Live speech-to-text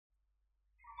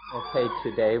Okay,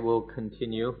 today we'll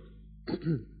continue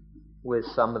with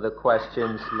some of the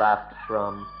questions left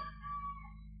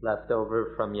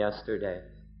over from yesterday.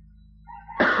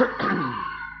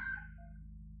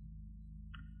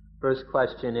 First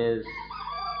question is,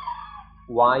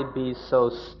 why be so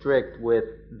strict with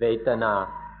Vedana?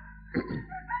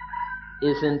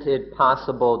 Isn't it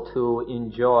possible to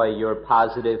enjoy your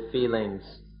positive feelings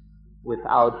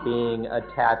without being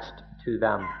attached to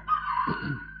them?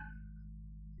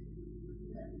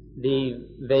 The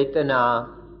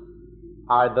Vedana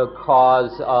are the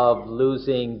cause of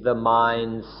losing the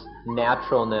mind's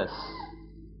naturalness.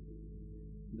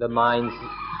 The mind's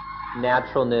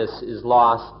naturalness is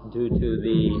lost due to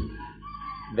the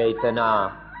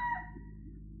Vedana.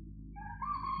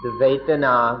 The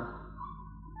Vedana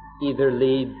either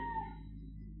lead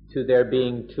to there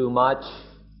being too much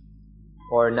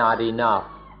or not enough.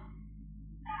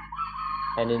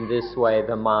 And in this way,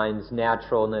 the mind's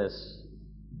naturalness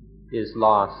is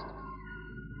lost.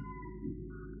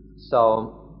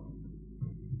 So,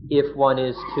 if one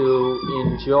is to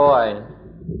enjoy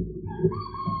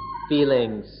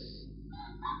feelings,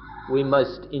 we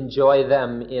must enjoy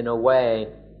them in a way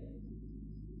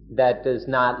that does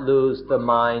not lose the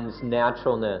mind's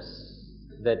naturalness,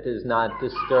 that does not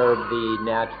disturb the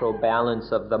natural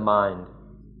balance of the mind.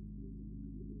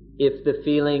 If the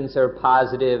feelings are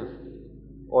positive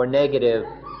or negative,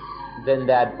 then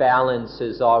that balance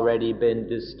has already been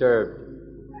disturbed.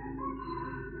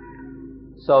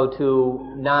 So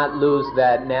to not lose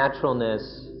that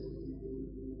naturalness,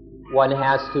 one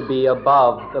has to be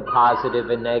above the positive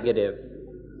and negative,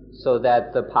 so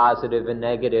that the positive and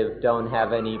negative don't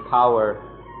have any power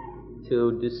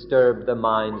to disturb the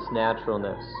mind's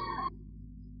naturalness.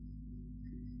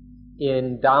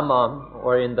 In Dhamma,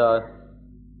 or in the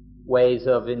ways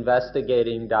of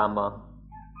investigating Dhamma,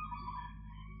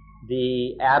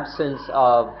 the absence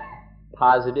of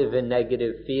positive and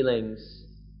negative feelings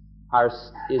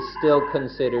is still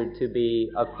considered to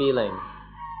be a feeling,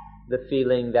 the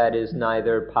feeling that is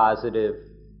neither positive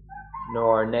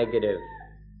nor negative.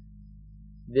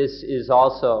 This is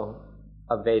also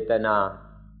a Vedana,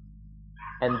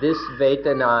 and this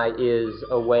Vedana is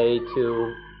a way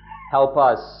to help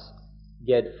us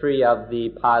get free of the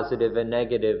positive and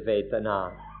negative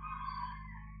Vedana.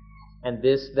 And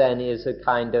this then is a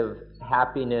kind of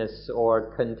happiness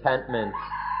or contentment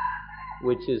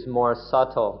which is more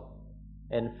subtle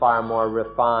and far more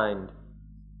refined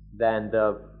than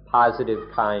the positive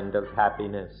kind of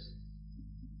happiness.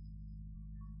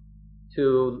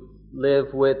 To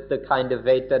live with the kind of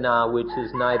Vedana which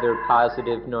is neither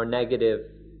positive nor negative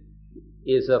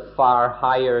is a far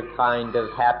higher kind of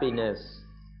happiness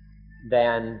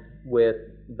than with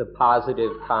the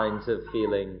positive kinds of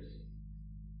feelings.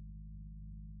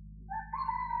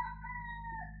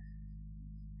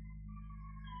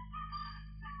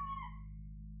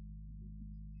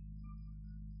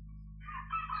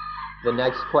 The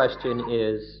next question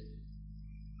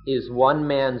is one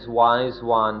man's wise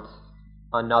want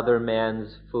another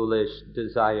man's foolish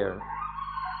desire?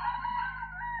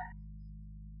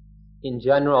 In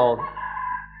general,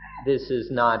 this is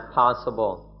not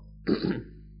possible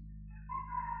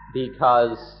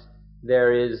because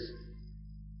there is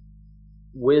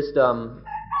wisdom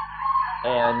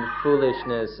and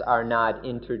foolishness are not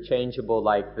interchangeable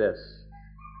like this.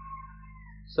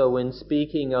 So when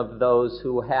speaking of those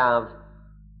who have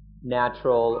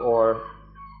natural or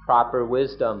proper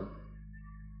wisdom,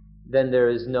 then there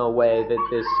is no way that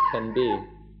this can be.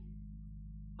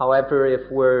 However, if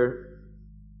we're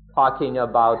talking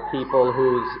about people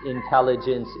whose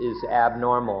intelligence is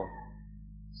abnormal,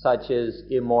 such as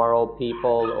immoral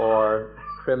people or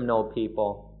criminal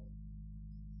people,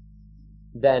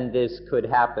 then this could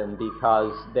happen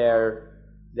because their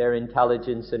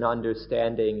intelligence and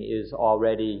understanding is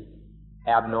already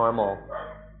abnormal.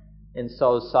 And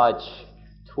so such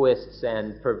twists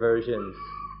and perversions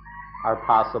are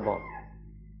possible.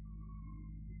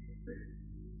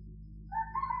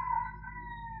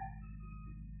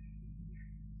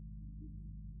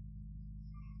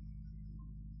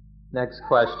 Next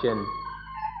question.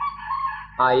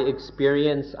 I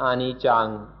experience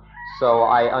anicca, so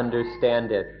I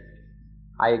understand it.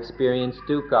 I experience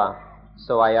dukkha,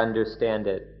 so I understand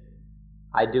it.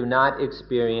 I do not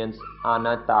experience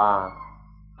anatta.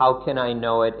 How can I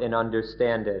know it and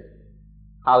understand it?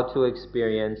 How to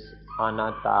experience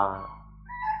anatta?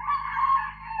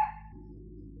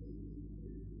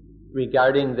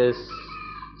 Regarding this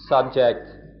subject,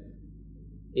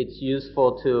 it's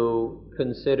useful to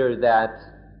consider that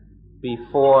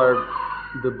before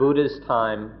the Buddha's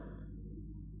time,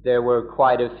 there were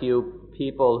quite a few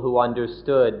people who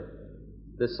understood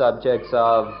the subjects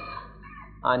of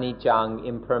anicca,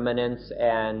 impermanence,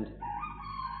 and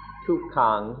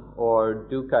dukkha, or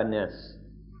dukkha-ness.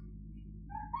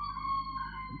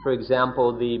 For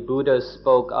example, the Buddha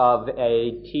spoke of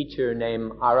a teacher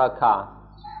named Araka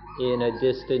in a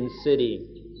distant city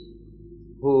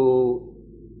who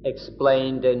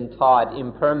explained and taught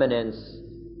impermanence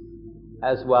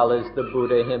as well as the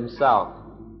Buddha himself.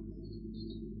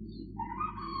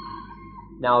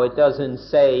 Now, it doesn't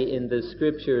say in the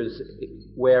scriptures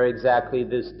where exactly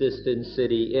this distant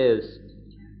city is,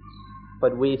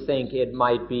 but we think it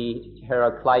might be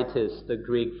Heraclitus, the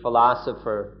Greek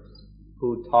philosopher,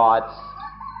 who taught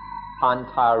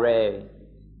pantare,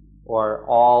 or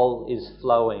all is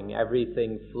flowing,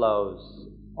 everything flows,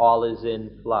 all is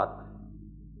in flux.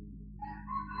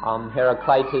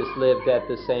 Heraclitus lived at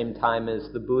the same time as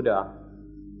the Buddha,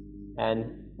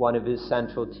 and one of his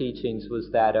central teachings was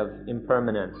that of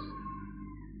impermanence.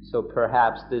 So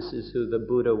perhaps this is who the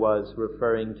Buddha was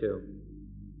referring to.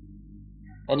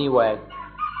 Anyway,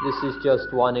 this is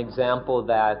just one example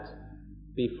that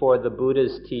before the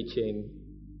Buddha's teaching,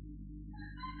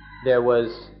 there were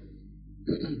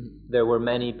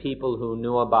many people who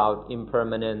knew about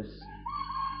impermanence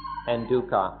and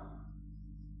dukkha,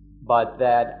 but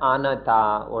that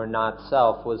anatta, or not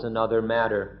self, was another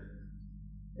matter.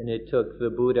 And it took the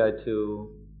Buddha to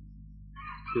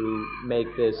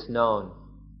make this known.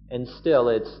 And still,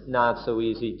 it's not so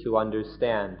easy to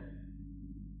understand.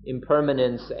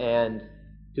 Impermanence and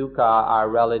dukkha are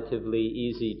relatively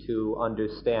easy to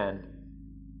understand,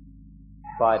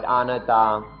 but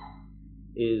anatta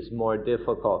is more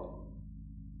difficult.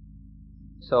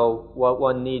 So what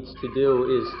one needs to do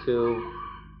is to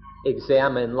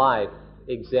examine life,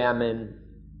 examine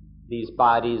these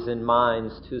bodies and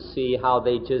minds, to see how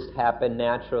they just happen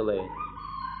naturally,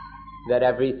 that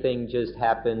everything just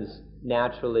happens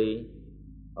naturally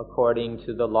according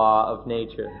to the law of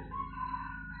nature,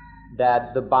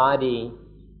 that the body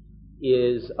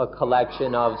is a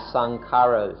collection of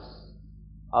sankharas,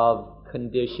 of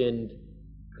conditioned,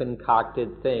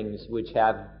 concocted things which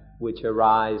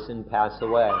arise and pass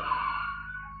away,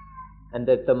 and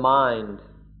that the mind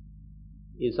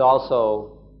is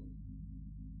also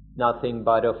nothing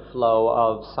but a flow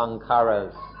of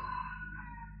sankharas,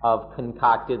 of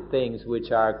concocted things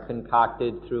which are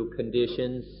concocted through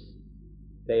conditions.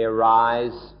 They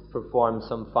arise, perform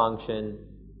some function,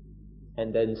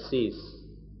 and then cease.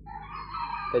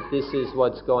 That this is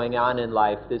what's going on in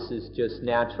life. This is just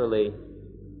naturally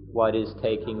what is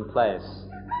taking place.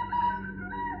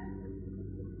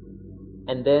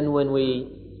 And then when we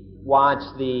watch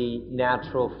the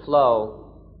natural flow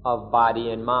of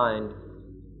body and mind,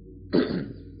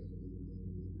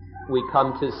 we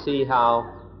come to see how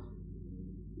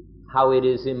it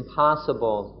is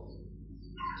impossible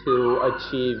to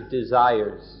achieve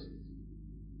desires.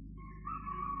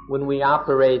 When we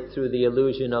operate through the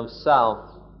illusion of self,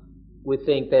 we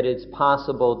think that it's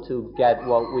possible to get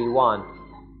what we want.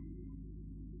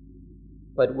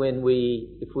 But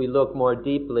if we look more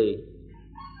deeply,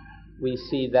 we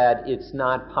see that it's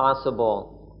not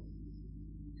possible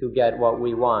to get what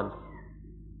we want.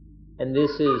 And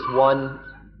this is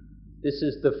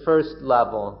the first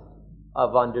level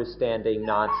of understanding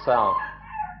not self.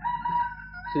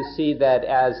 To see that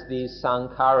as these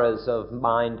sankharas of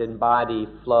mind and body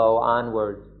flow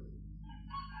onward,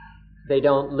 they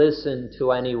don't listen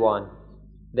to anyone.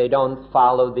 They don't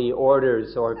follow the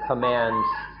orders or commands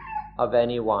of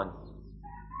anyone.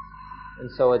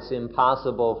 And so it's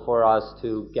impossible for us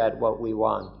to get what we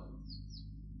want.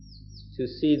 To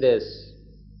see this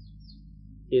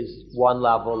is one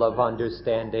level of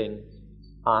understanding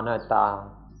anatta.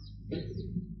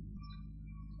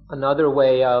 Another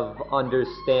way of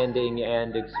understanding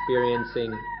and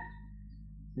experiencing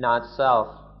not self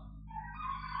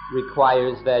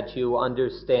requires that you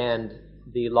understand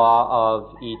the law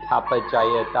of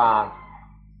itappajayata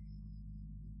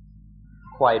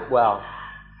quite well.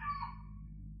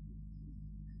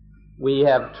 We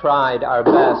have tried our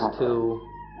best to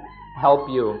help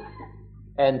you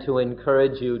and to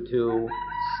encourage you to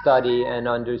study and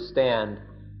understand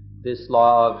this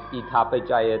law of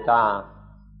itappajayata,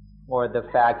 or the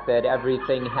fact that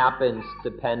everything happens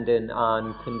dependent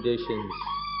on conditions,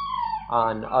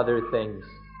 on other things.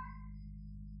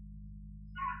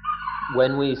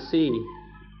 When we see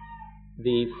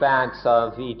the facts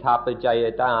of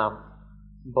itappajayata,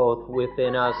 both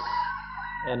within us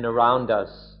and around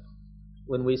us,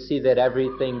 when we see that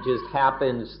everything just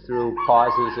happens through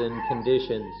causes and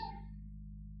conditions,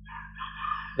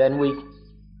 then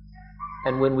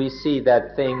And when we see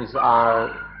that things are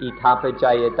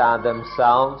itapajayata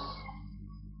themselves,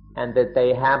 and that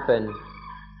they happen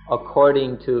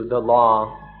according to the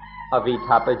law of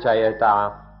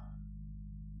itapajayata,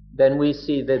 then we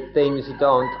see that things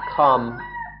don't come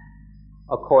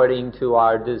according to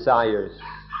our desires.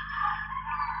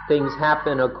 Things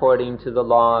happen according to the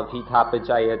law of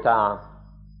itapajayata,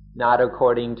 not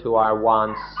according to our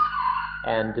wants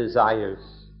and desires.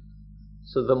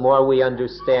 So the more we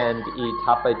understand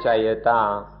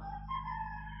itapajayata,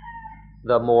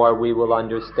 the more we will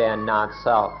understand not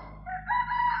self.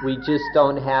 We just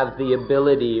don't have the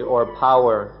ability or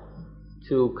power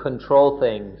to control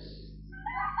things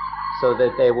so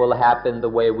that they will happen the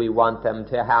way we want them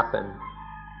to happen,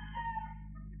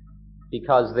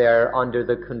 because they're under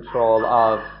the control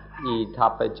of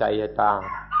itapajayata.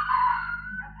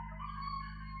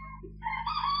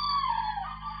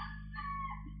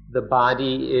 The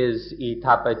body is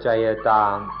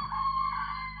itapajayata.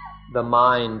 The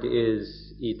mind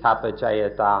is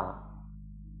itapajayata.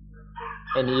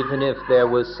 And even if there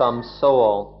was some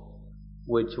soul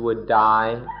which would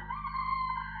die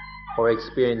or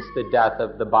experience the death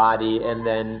of the body and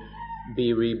then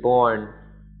be reborn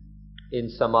in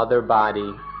some other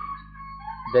body,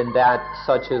 then that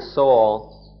such a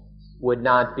soul would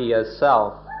not be a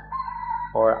self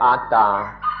or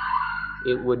atta.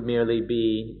 It would merely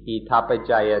be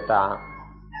itapajayata.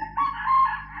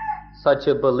 Such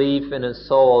a belief in a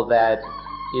soul that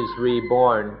is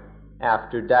reborn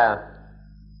after death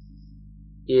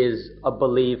is a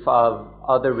belief of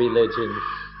other religions.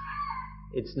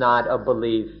 It's not a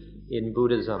belief in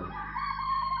Buddhism.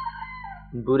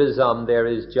 In Buddhism, there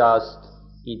is just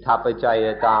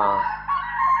itapajayata.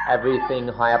 Everything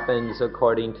happens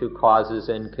according to causes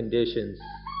and conditions.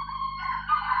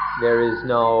 There is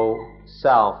no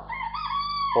self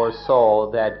or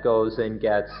soul that goes and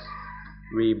gets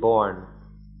reborn.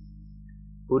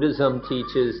 Buddhism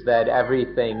teaches that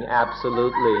everything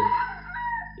absolutely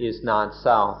is not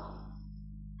self.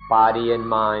 Body and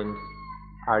mind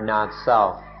are not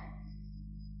self.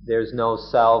 There's no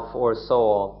self or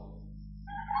soul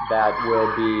that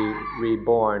will be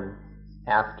reborn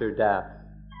after death.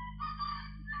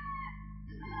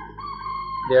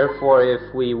 Therefore,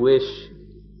 if we wish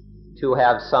to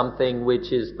have something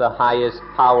which is the highest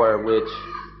power, which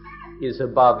is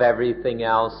above everything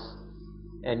else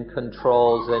and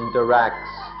controls and directs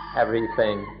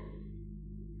everything,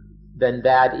 then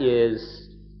that is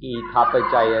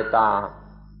itapajayata.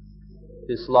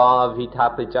 This law of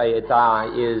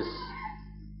itapajayata is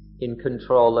in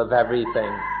control of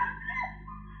everything.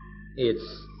 It's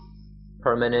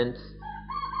permanent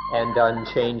and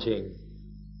unchanging,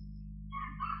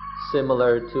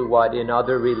 similar to what in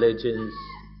other religions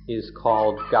is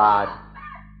called God.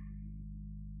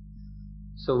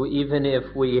 So even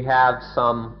if we have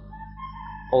some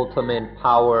ultimate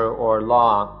power or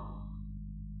law,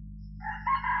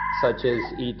 such as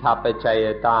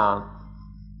itapajayata,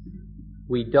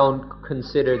 we don't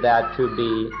consider that to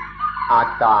be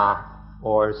atta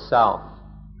or self.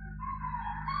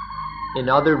 In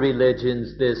other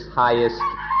religions, this highest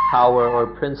power or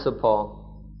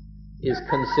principle is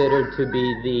considered to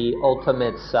be the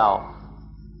ultimate self,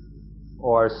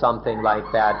 or something like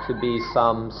that, to be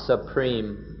some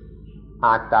supreme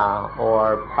atta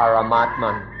or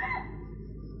paramatman.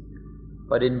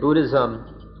 But in Buddhism,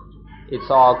 it's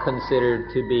all considered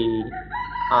to be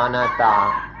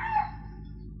anatta,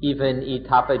 even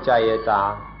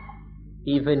itapajayata,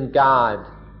 even God.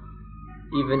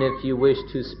 Even if you wish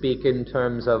to speak in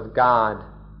terms of God,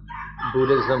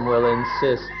 Buddhism will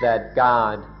insist that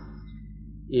God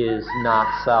is not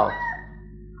self.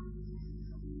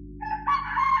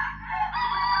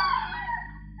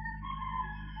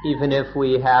 Even if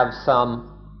we have some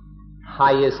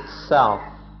highest self,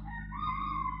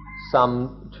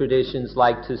 some traditions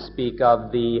like to speak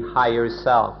of the higher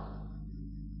self.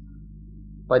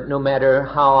 But no matter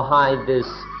how high this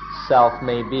self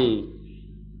may be,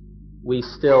 we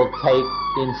still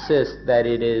insist that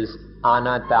it is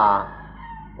anatta,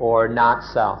 or not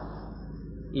self.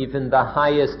 Even the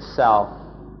highest self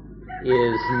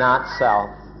is not self,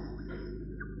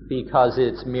 because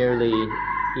it's merely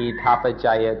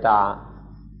itapajayata.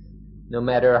 No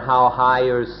matter how high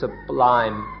or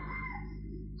sublime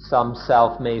some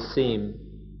self may seem,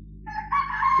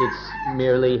 it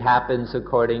merely happens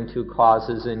according to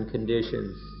causes and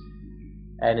conditions,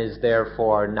 and is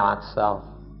therefore not self.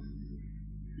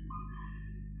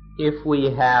 If we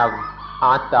have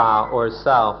atta or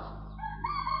self,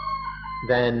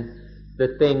 then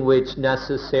the thing which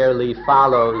necessarily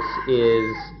follows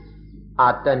is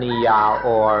attaniya,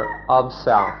 or of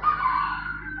self.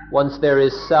 Once there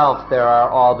is self, there are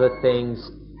all the things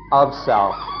of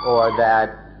self, or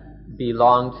that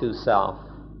belong to self.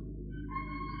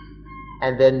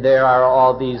 And then there are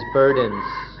all these burdens.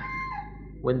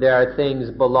 When there are things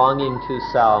belonging to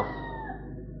self,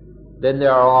 then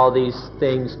there are all these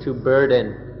things to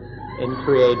burden and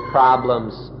create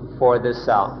problems for the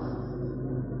self.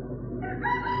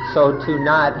 So to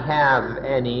not have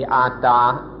any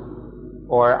atta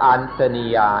or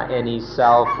antaniya, any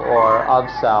self or of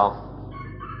self,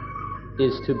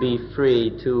 is to be free,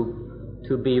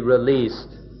 to be released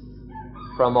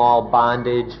from all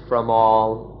bondage, from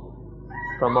all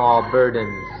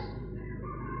burdens.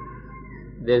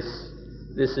 This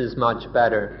is much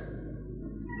better.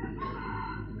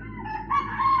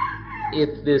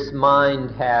 If this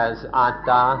mind has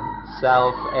atta,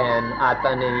 self, and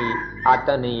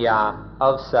attaniya,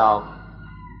 of self,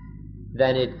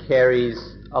 then it carries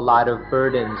a lot of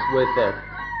burdens with it.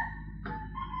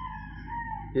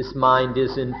 This mind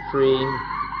isn't free,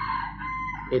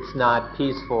 it's not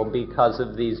peaceful because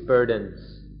of these burdens.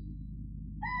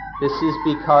 This is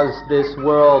because this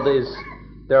world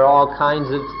there are all kinds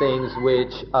of things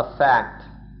which affect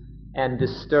and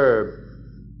disturb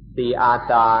the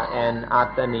atta and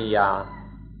attaniya.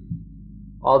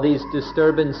 All these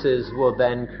disturbances will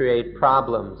then create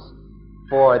problems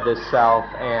for the self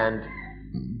and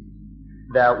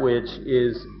that which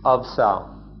is of self.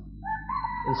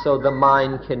 And so the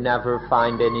mind can never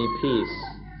find any peace.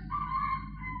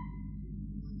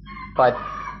 But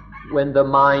when the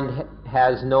mind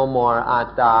has no more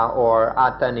atta or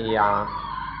attaniya,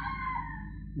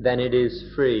 then it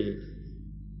is free.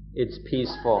 It's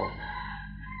peaceful.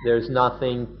 There's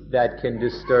nothing that can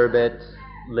disturb it,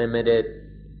 limit it,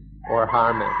 or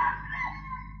harm it.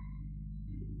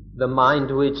 The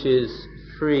mind which is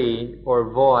free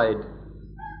or void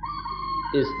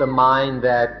is the mind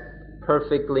that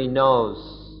perfectly knows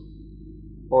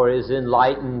or is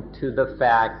enlightened to the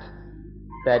fact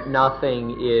that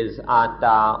nothing is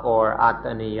atta or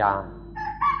attaniya.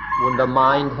 When the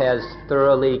mind has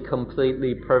thoroughly,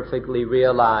 completely, perfectly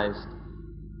realized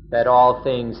that all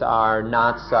things are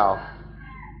not self,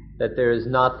 that there is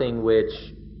nothing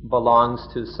which belongs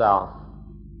to self,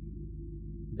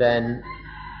 then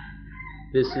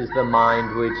this is the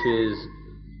mind which is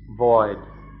void.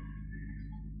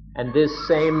 And this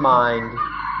same mind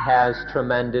has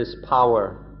tremendous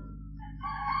power.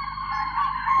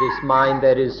 This mind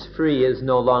that is free is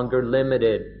no longer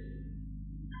limited,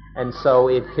 and so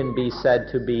it can be said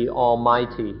to be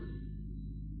almighty.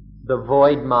 The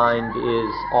void mind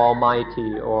is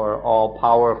almighty or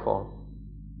all-powerful.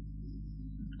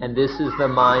 And this is the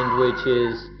mind which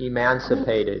is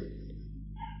emancipated.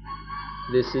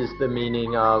 This is the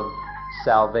meaning of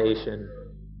salvation.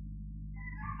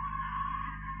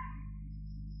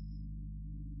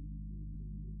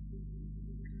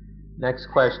 Next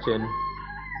question.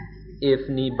 If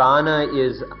Nibbana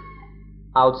is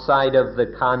outside of the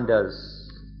khandhas,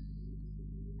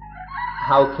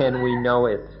 how can we know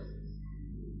it?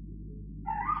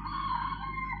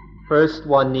 First,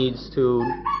 one needs to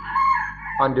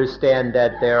understand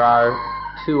that there are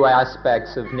two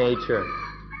aspects of nature.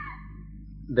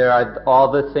 There are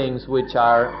all the things which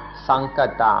are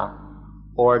sankata,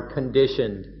 or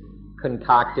conditioned,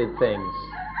 concocted things.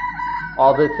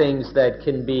 All the things that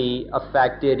can be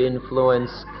affected,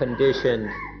 influenced, conditioned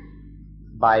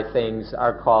by things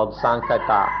are called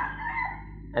sankata.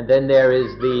 And then there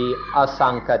is the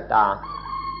asankata,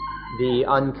 the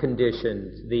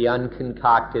unconditioned, the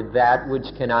unconcocted, that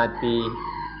which cannot be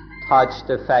touched,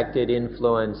 affected,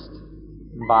 influenced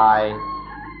by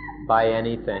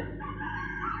anything.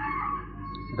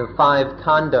 The five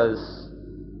khandhas,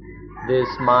 this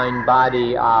mind,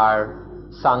 body, are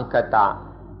sankata.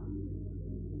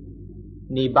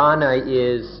 Nibbana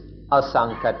is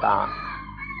asankata.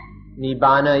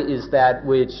 Nibbana is that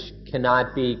which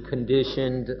cannot be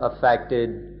conditioned, affected,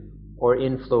 or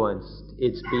influenced.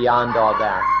 It's beyond all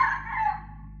that.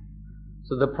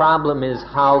 So the problem is,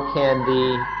 how can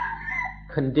the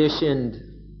conditioned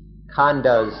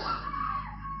khandhas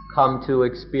come to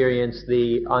experience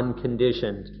the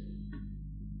unconditioned?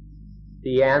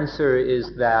 The answer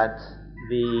is that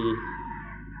the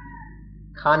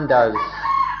khandhas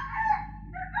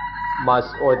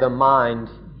must, or the mind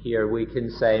here we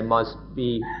can say, must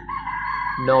be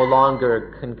no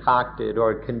longer concocted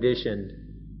or conditioned.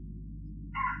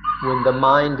 When the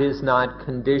mind is not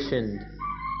conditioned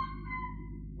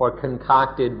or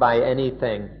concocted by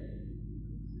anything,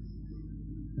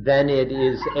 then it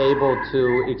is able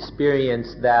to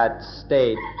experience that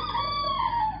state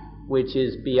which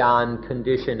is beyond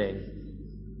conditioning.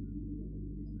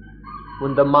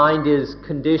 When the mind is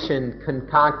conditioned,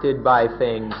 concocted by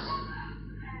things,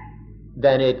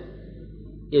 then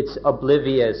it's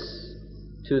oblivious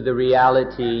to the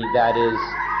reality that is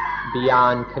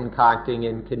beyond concocting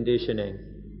and conditioning.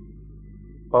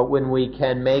 But when we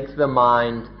can make the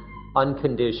mind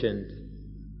unconditioned,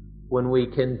 when we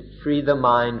can free the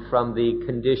mind from the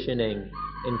conditioning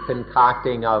and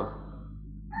concocting of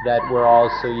that we're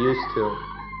all so used to,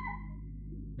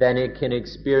 then it can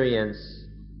experience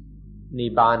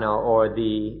nibbana, or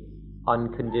the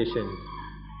unconditioned.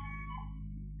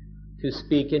 To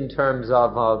speak in terms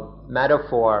of a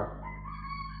metaphor,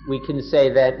 we can say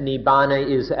that nibbana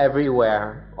is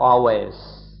everywhere, always.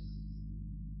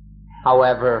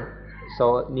 However,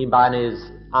 so nibbana is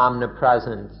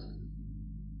omnipresent.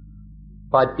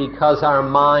 But because our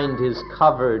mind is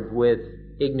covered with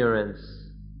ignorance,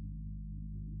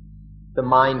 the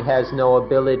mind has no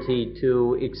ability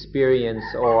to experience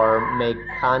or make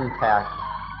contact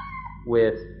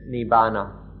with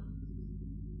nibbana.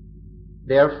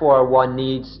 Therefore, one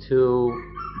needs to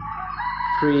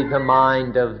free the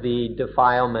mind of the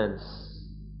defilements,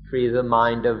 free the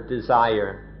mind of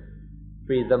desire,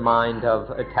 free the mind of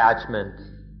attachment,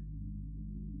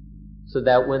 so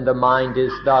that when the mind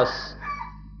is thus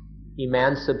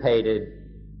emancipated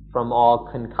from all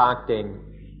concocting,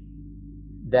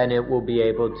 then it will be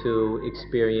able to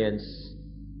experience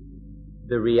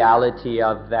the reality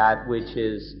of that which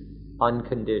is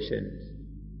unconditioned,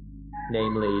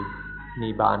 namely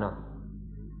nibbana.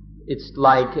 It's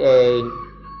like a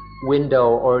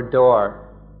window or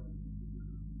door.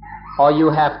 All you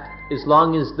have, as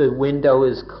long as the window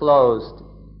is closed,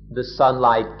 the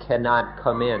sunlight cannot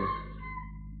come in.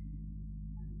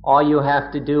 All you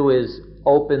have to do is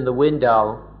open the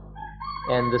window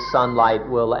and the sunlight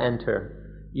will enter.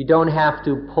 You don't have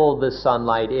to pull the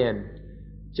sunlight in.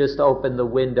 Just open the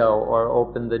window or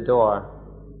open the door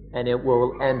and it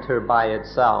will enter by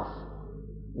itself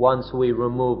once we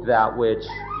remove that which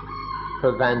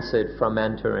prevents it from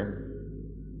entering.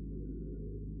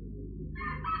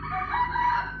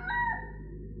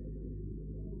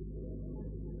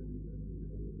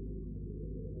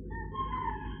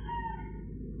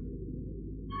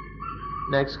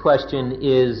 Next question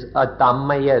is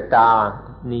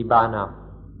Adhammayata Nibbana.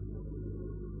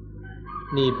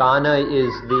 Nibbana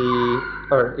is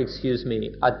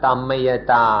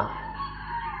Adhammayata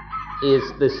is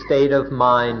the state of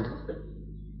mind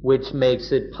which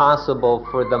makes it possible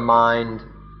for the mind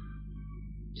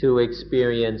to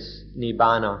experience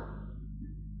nibbana.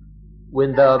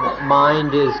 When the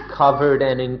mind is covered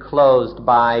and enclosed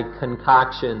by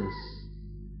concoctions,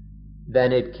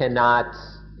 then it cannot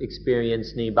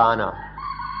experience nibbana.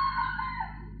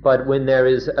 But when there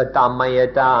is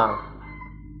Adhammayata,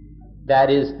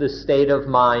 that is the state of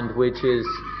mind which is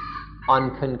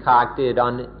unconcocted,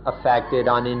 unaffected,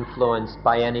 uninfluenced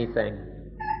by anything.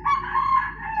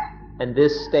 And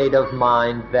this state of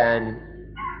mind then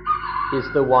is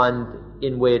the one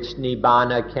in which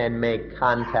nibbana can make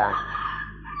contact.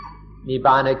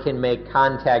 Nibbana can make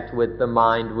contact with the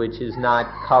mind which is not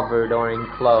covered or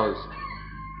enclosed.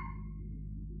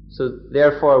 So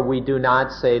therefore we do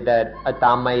not say that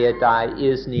Adhammayata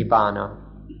is nibbana,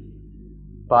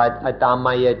 but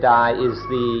Adhammayata is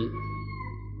the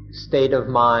state of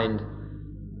mind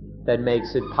that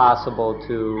makes it possible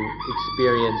to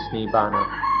experience nibbana.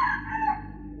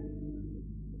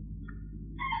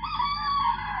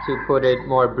 To put it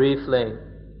more briefly,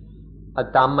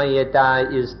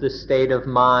 Adhammayata is the state of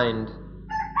mind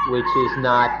which is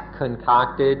not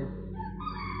concocted,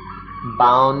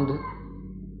 bound,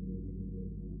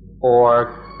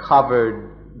 or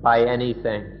covered by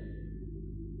anything.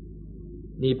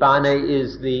 Nibbana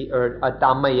is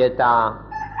Adhammayata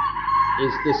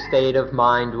is the state of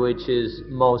mind which is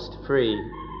most free,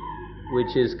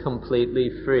 which is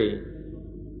completely free.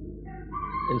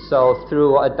 And so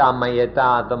through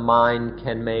Adhammayata, the mind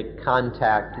can make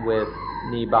contact with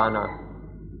nibbana.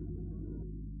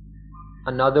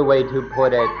 Another way to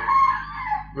put it,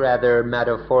 rather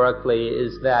metaphorically,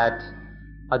 is that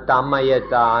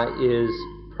Adhammayata is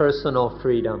personal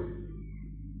freedom,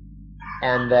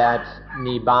 and that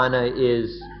nibbana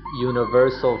is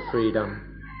universal freedom.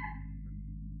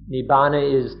 Nibbana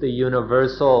is the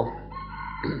universal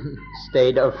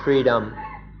state of freedom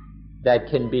that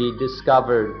can be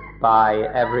discovered by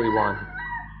everyone.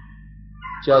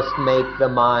 Just make the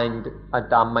mind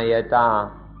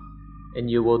Adhammayata and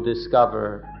you will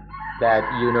discover that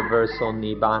universal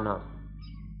nibbana.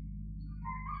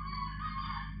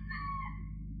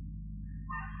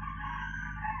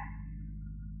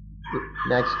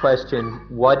 Next question,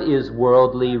 what is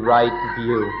worldly right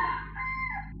view?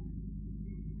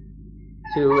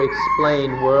 to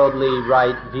explain worldly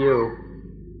right view,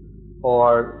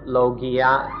 or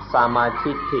logiya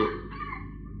samatiti.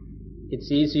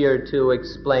 It's easier to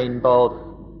explain both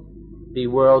the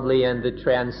worldly and the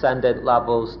transcendent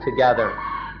levels together.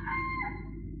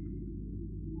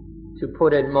 To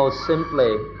put it most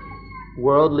simply,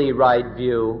 worldly right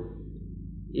view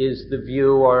is the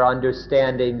view or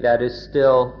understanding that is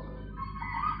still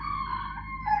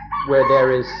where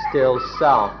there is still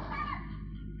self.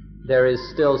 There is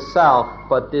still self,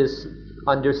 but this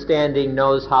understanding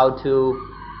knows how to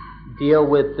deal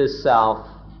with the self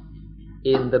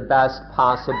in the best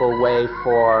possible way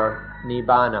for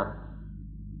nibbana.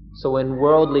 So in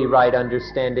worldly right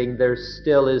understanding, there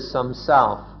still is some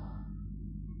self,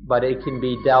 but it can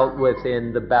be dealt with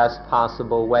in the best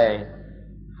possible way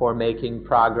for making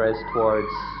progress towards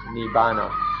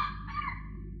nibbana.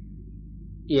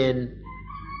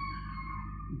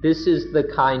 This is the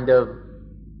kind of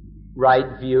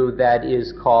right view that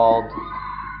is called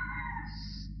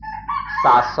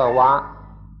sasava,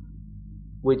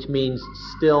 which means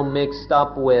still mixed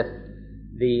up with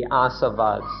the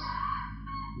asavas.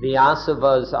 The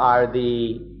asavas are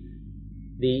the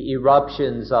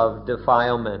eruptions of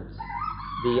defilement,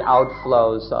 the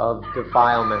outflows of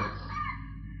defilement.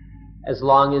 As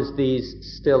long as these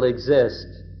still exist,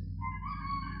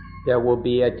 there will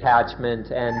be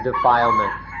attachment and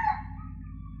defilement.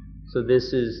 So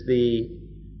this is the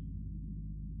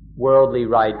worldly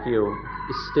right view,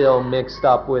 is still mixed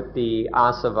up with the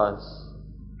asavas.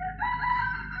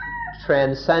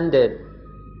 Transcendent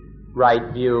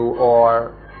right view,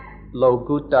 or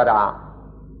loguttara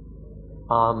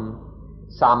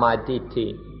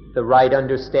samaditi, the right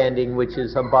understanding which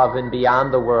is above and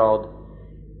beyond the world.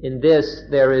 In this,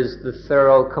 there is the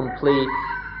thorough, complete,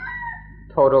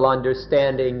 total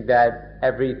understanding that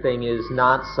everything is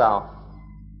not self,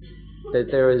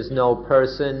 that there is no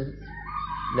person,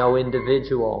 no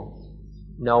individual,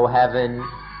 no heaven,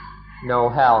 no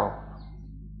hell.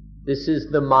 This is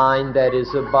the mind that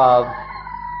is above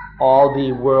all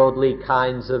the worldly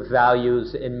kinds of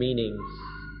values and meanings.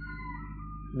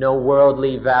 No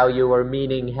worldly value or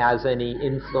meaning has any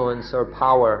influence or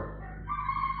power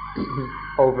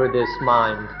over this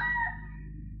mind.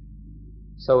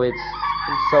 So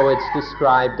it's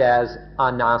described as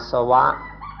anasava,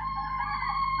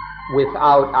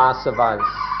 without asavas.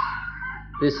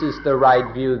 This is the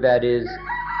right view that is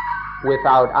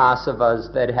without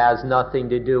asavas, that has nothing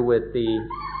to do with the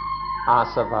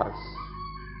asavas.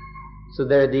 So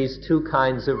there are these two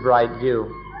kinds of right view.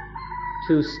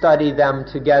 To study them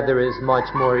together is much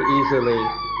more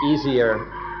easier,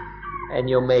 and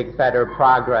you'll make better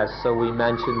progress, so we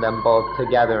mention them both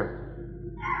together.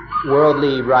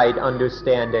 Worldly right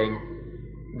understanding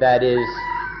that is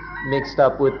mixed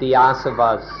up with the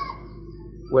asavas,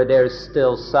 where there's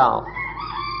still self.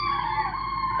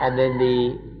 And then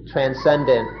the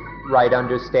transcendent right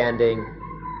understanding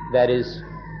that is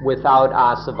without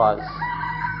asavas,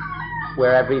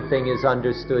 where everything is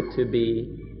understood to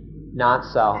be not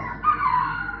self.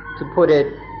 To put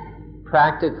it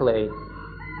practically,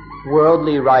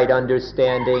 worldly right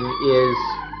understanding is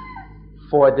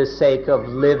for the sake of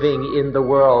living in the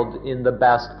world in the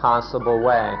best possible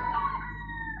way,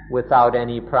 without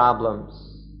any problems.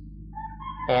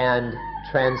 And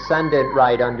transcendent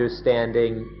right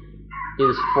understanding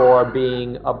is for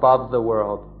being above the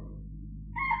world.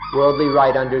 Worldly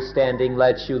right understanding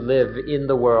lets you live in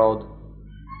the world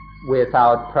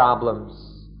without problems.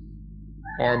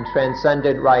 And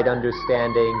transcendent right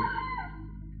understanding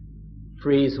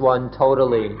frees one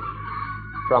totally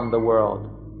from the world.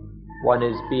 One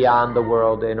is beyond the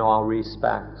world in all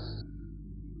respects.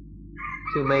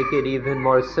 To make it even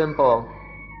more simple,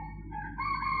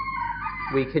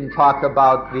 we can talk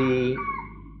about the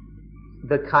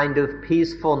kind of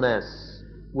peacefulness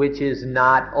which is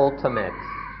not ultimate,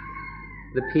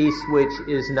 the peace which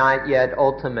is not yet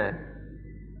ultimate,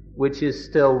 which is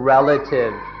still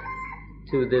relative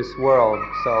to this world.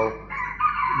 So,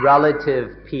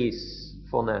 relative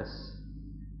peacefulness.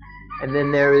 And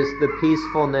then there is the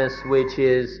peacefulness which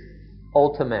is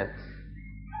ultimate,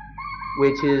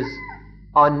 which is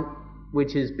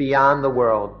beyond the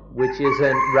world, which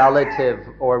isn't relative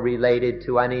or related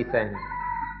to anything.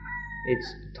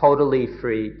 It's totally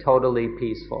free, totally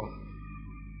peaceful.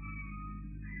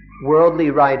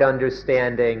 Worldly right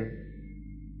understanding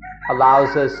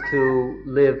allows us to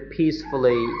live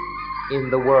peacefully in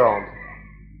the world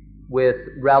with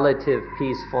relative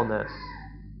peacefulness.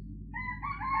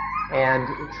 And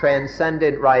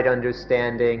transcendent right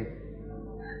understanding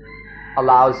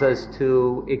allows us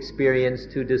to experience,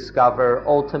 to discover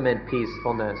ultimate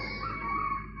peacefulness,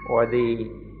 or the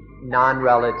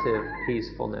non-relative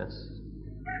peacefulness.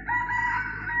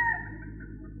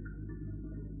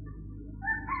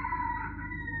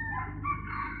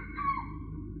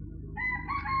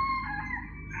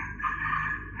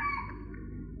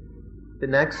 The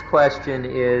next question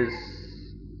is,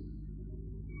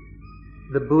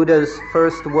 the Buddha's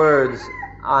first words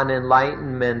on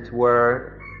enlightenment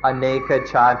were Aneka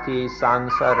Chati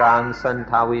Sangsarang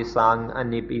Santavisang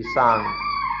Anipisang.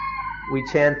 We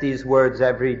chant these words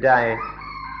every day.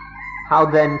 How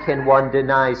then can one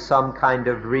deny some kind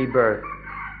of rebirth,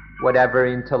 whatever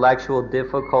intellectual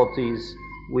difficulties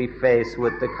we face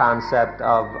with the concept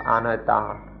of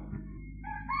anatta?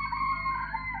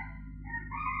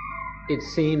 It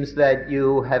seems that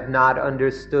you have not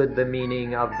understood the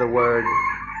meaning of the word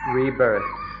rebirth.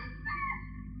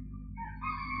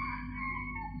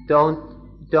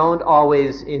 Don't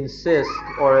always insist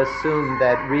or assume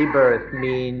that rebirth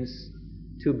means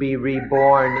to be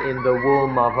reborn in the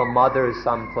womb of a mother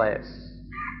someplace.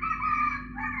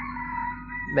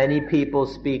 Many people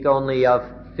speak only of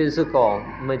physical,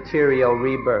 material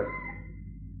rebirth.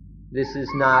 This is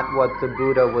not what the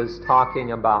Buddha was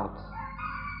talking about.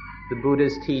 The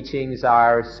Buddha's teachings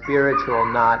are spiritual,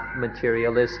 not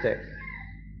materialistic.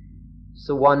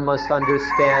 So one must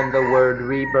understand the word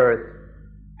rebirth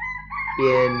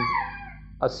in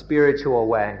a spiritual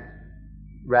way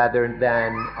rather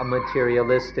than a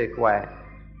materialistic way.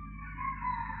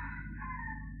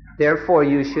 Therefore,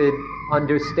 you should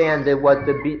understand that what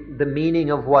the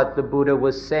meaning of what the Buddha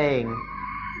was saying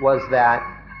was that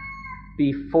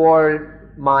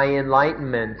before my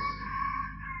enlightenment,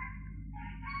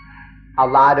 a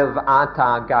lot of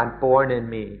atta got born in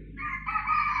me.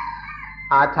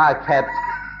 Atta kept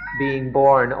being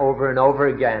born over and over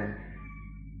again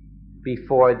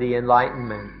before the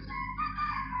enlightenment.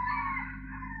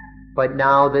 But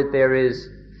now that there is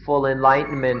full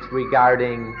enlightenment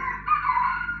regarding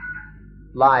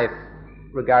life,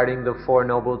 regarding the Four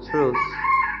Noble Truths,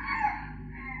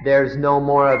 there's no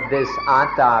more of this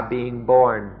atta being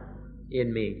born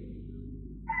in me.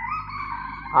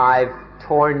 I've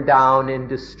torn down and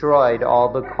destroyed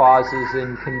all the causes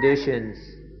and conditions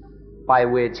by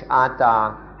which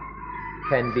atta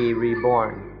can be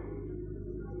reborn.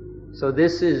 So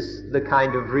this is the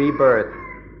kind of rebirth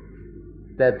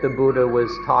that the Buddha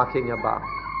was talking about.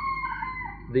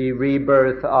 The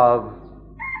rebirth of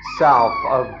self,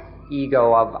 of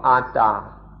ego, of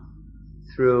atta,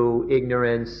 through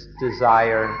ignorance,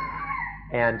 desire,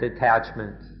 and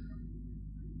attachment.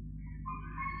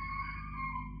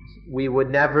 We would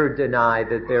never deny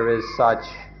that there is such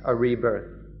a rebirth.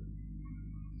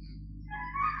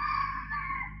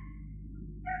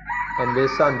 And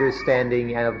this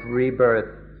understanding of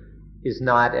rebirth is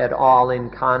not at all in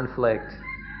conflict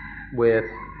with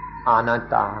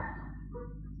anatta.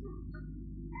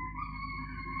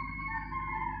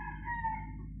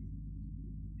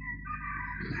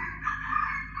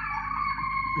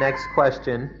 Next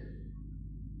question.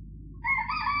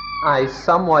 I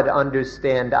somewhat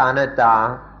understand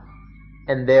anatta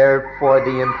and therefore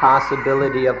the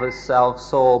impossibility of a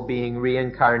self-soul being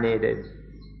reincarnated.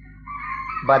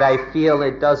 But I feel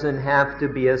it doesn't have to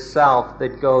be a self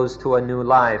that goes to a new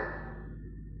life.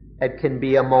 It can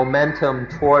be a momentum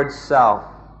towards self,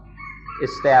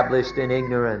 established in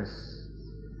ignorance.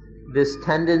 This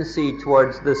tendency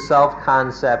towards the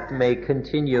self-concept may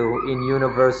continue in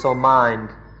universal mind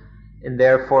and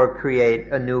therefore create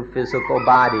a new physical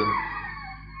body.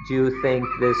 Do you think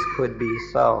this could be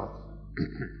so?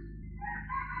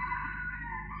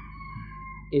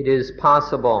 It is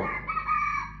possible.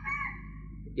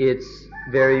 It's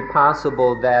very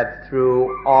possible that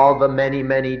through all the many,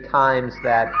 many times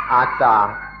that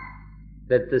atta,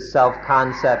 that the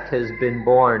self-concept has been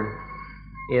born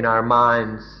in our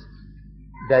minds,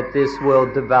 that this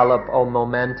will develop a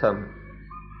momentum.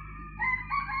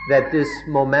 That this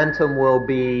momentum will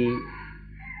be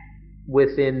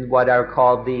within what are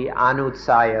called the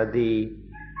anutsaya, the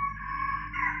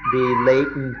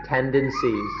latent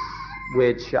tendencies,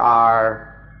 which are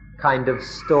kind of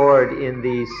stored in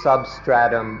the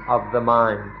substratum of the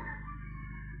mind.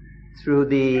 Through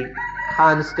the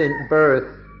constant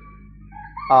birth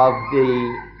of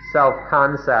the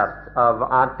self-concept of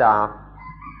atta,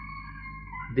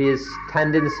 this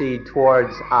tendency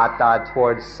towards atta,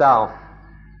 towards self,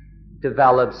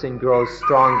 develops and grows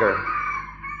stronger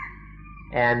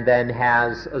and then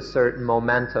has a certain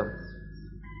momentum.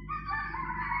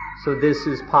 So this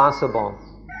is possible.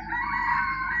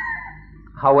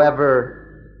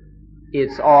 However,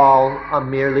 it's all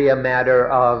merely a matter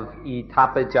of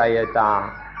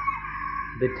itapajayata.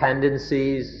 The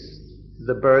tendencies,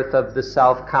 the birth of the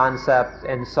self-concept,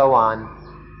 and so on,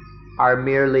 are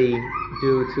merely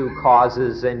due to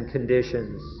causes and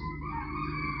conditions.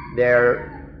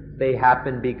 They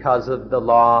happen because of the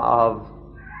law of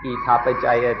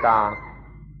ithapajayata,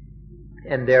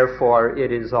 and therefore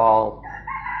it is all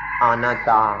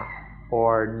anatta,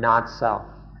 or not self.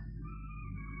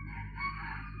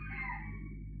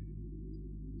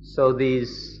 So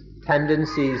these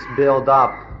tendencies build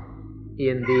up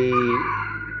in the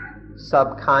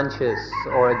subconscious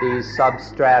or the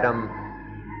substratum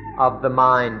of the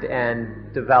mind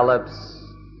and develops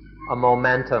a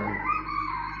momentum.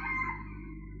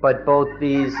 But both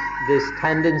this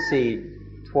tendency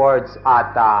towards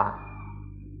atta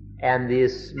and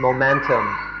this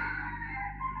momentum,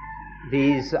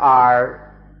 these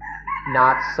are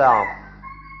not self.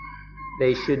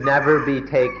 They should never be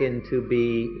taken to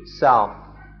be self,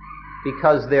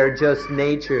 because they're just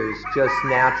natures, just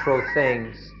natural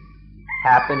things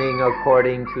happening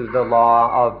according to the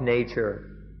law of nature,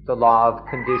 the law of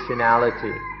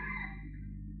conditionality.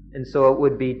 And so it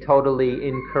would be totally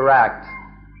incorrect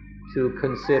to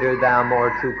consider them or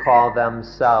to call them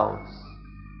selves.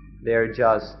 They're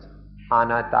just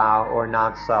anatta, or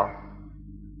not self.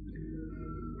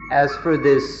 As for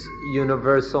this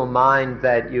universal mind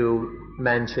that you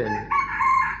mentioned,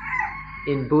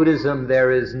 in Buddhism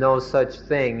there is no such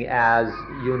thing as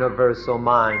universal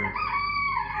mind.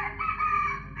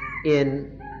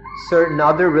 In certain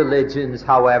other religions,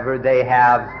 however, they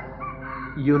have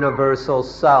universal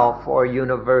self or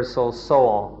universal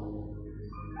soul.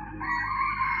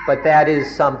 But that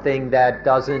is something that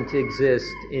doesn't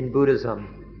exist in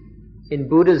Buddhism. In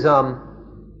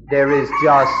Buddhism, there is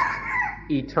just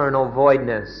eternal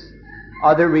voidness.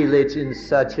 Other religions,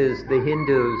 such as the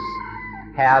Hindus,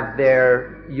 have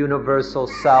their universal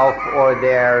self or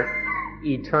their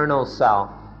eternal self,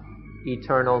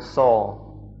 eternal soul.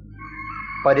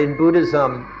 But in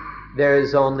Buddhism, there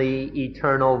is only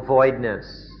eternal voidness.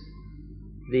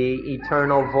 The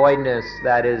eternal voidness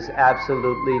that is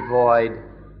absolutely void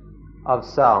of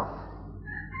self.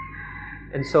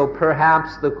 And so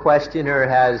perhaps the questioner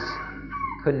has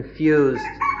confused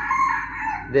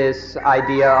this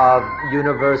idea of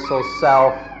universal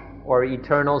self or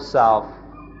eternal self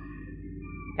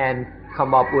and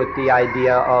come up with the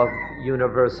idea of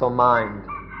universal mind.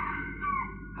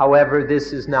 However,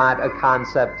 this is not a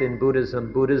concept in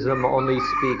Buddhism. Buddhism only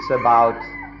speaks about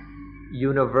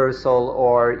universal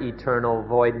or eternal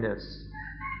voidness.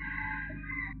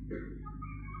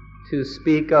 To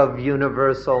speak of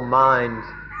universal mind,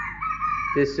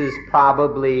 this is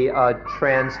probably a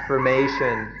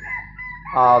transformation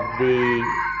of the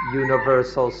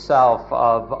universal self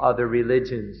of other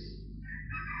religions.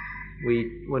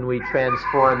 When we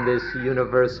transform this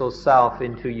universal self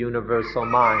into universal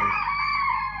mind.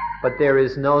 But there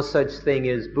is no such thing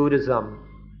as Buddhism,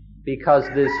 because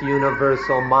this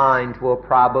universal mind will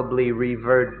probably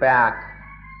revert back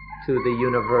to the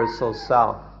universal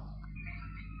self.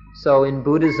 So in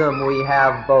Buddhism we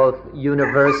have both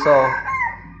universal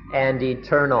and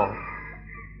eternal,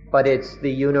 but it's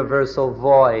the universal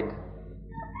void,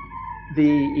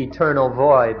 the eternal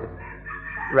void,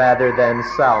 rather than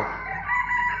self.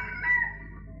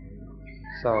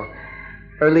 So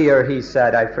earlier he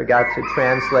said, I forgot to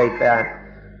translate that,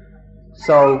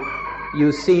 so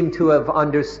you seem to have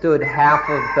understood half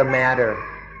of the matter,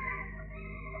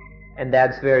 and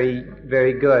that's very,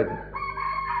 very good.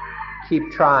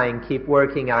 Keep trying, keep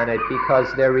working on it, because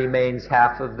there remains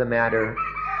half of the matter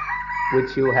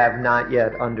which you have not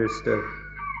yet understood.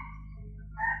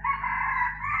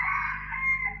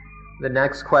 The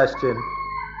next question: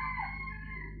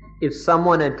 if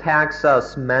someone attacks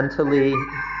us mentally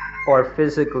or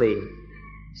physically,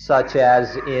 such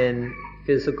as in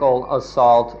physical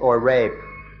assault or rape,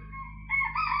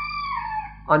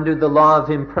 under the law of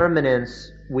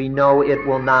impermanence, we know it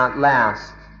will not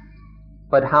last.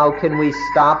 But how can we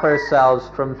stop ourselves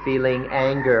from feeling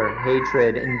anger,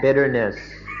 hatred, and bitterness,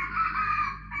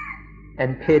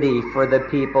 and pity for the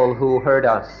people who hurt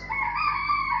us?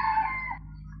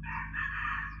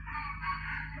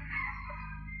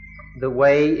 The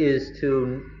way is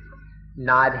to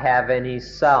not have any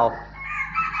self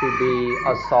to be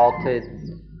assaulted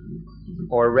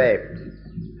or raped.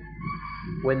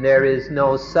 When there is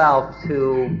no self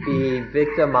to be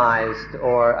victimized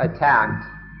or attacked,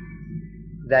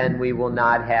 then we will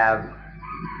not have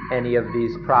any of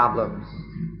these problems.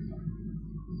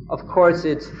 Of course,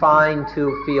 it's fine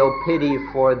to feel pity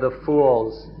for the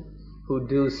fools who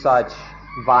do such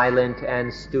violent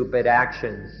and stupid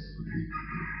actions.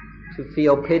 To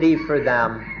feel pity for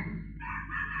them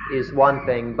is one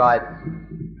thing, but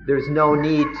There's no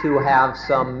need to have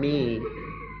some me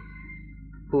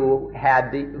who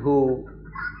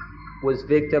was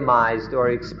victimized or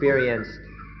experienced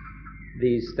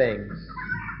these things.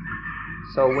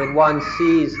 So when one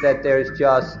sees that there's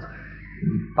just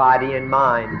body and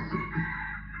mind,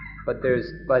 but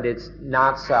it's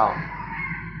not self,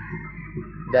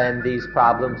 then these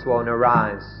problems won't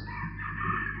arise.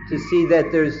 To see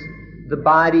that the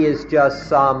body is just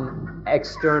some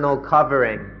external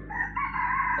covering,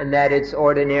 and that it's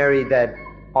ordinary that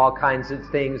all kinds of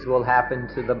things will happen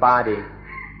to the body,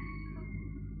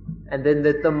 and then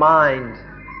that the mind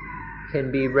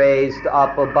can be raised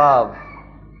up above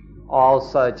all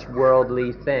such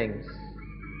worldly things.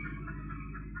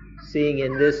 Seeing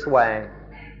in this way,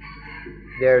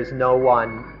 there's no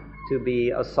one to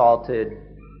be assaulted,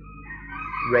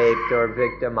 raped, or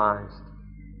victimized.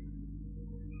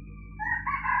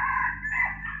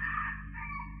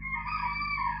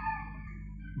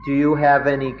 Do you have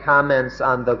any comments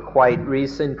on the quite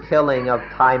recent killing of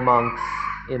Thai monks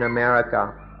in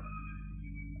America?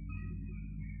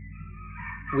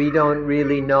 We don't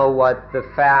really know what the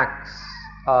facts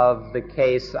of the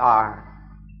case are,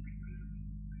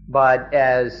 but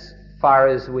as far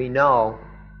as we know,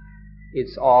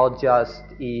 it's all just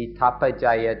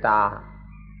itapajayata,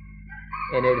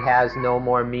 and it has no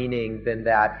more meaning than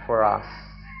that for us.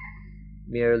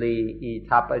 Merely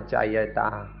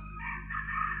itapajayata.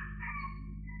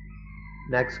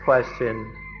 Next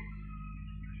question.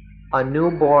 A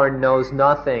newborn knows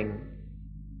nothing,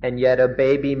 and yet a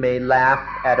baby may laugh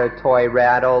at a toy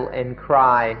rattle and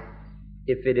cry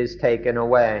if it is taken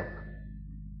away.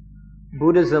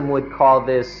 Buddhism would call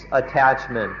this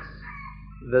attachment,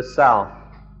 the self,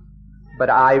 but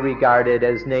I regard it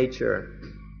as nature,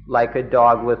 like a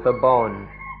dog with a bone.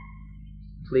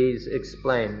 Please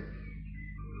explain.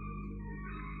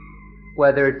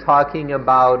 Whether talking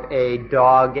about a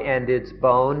dog and its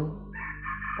bone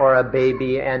or a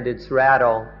baby and its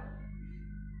rattle,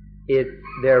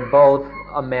 they're both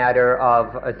a matter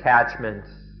of attachment.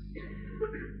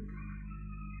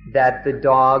 That the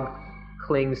dog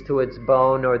clings to its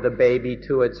bone or the baby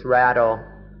to its rattle,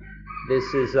 this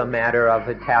is a matter of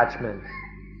attachment.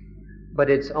 But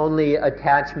it's only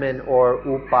attachment or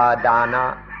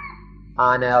upadana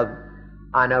on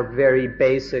a very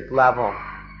basic level.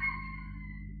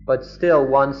 But still,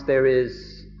 once there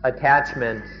is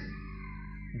attachment,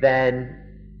 then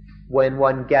when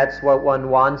one gets what one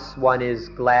wants, one is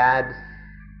glad,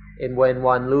 and when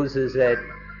one loses it,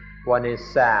 one is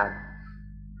sad.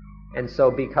 And so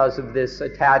because of this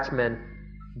attachment,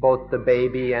 both the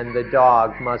baby and the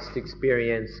dog must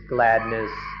experience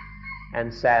gladness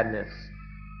and sadness.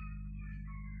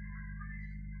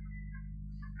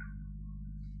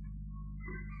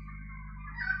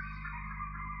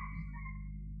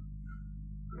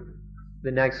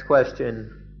 The next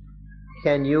question.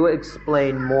 Can you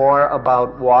explain more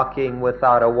about walking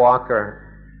without a walker?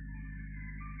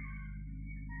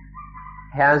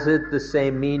 Has it the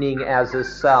same meaning as a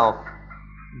self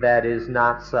that is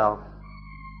not self?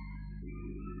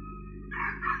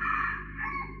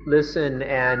 Listen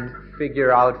and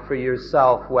figure out for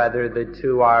yourself whether the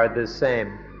two are the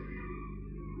same.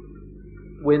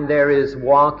 When there is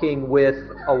walking with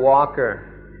a walker,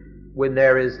 when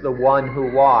there is the one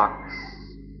who walks,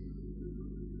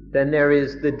 then there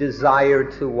is the desire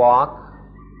to walk,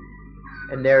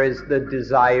 and there is the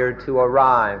desire to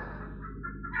arrive.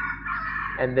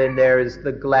 And then there is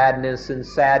the gladness and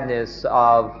sadness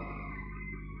of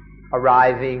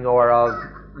arriving or of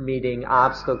meeting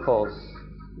obstacles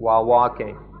while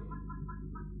walking.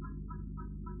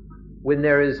 When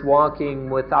there is walking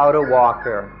without a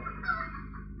walker,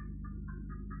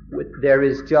 there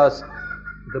is just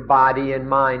the body and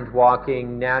mind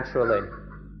walking naturally,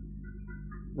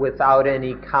 without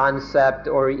any concept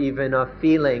or even a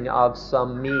feeling of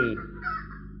some me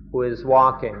who is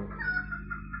walking.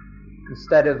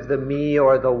 Instead of the me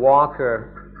or the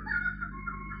walker,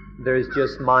 there's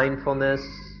just mindfulness,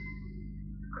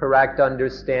 correct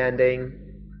understanding,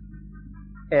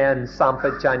 and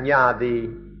sampajanya,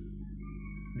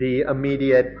 the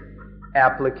immediate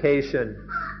application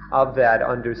of that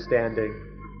understanding.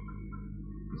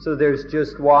 So there's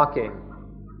just walking.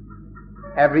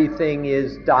 Everything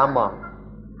is Dhamma.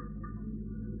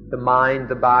 The mind,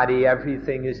 the body,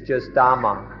 everything is just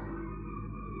Dhamma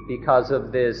because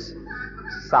of this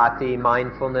sati,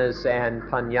 mindfulness, and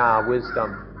panya,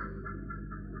 wisdom.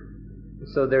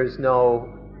 So there's no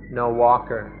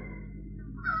walker.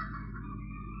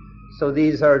 So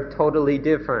these are totally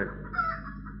different.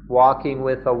 Walking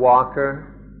with a walker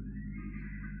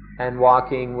and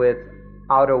walking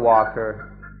without a walker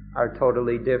are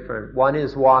totally different. One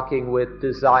is walking with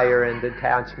desire and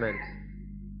attachment.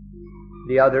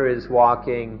 The other is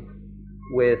walking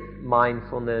with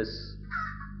mindfulness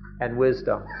and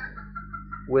wisdom.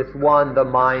 With one, the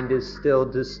mind is still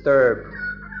disturbed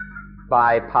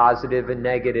by positive and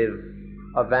negative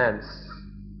events.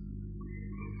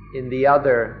 In the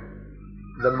other,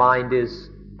 the mind is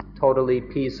totally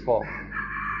peaceful.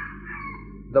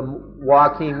 The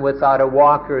walking without a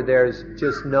walker, there's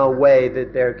just no way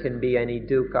that there can be any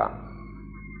dukkha.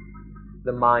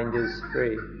 The mind is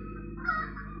free.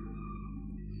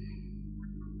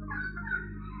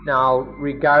 Now,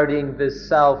 regarding the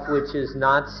self which is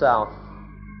not self,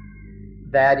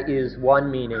 that is one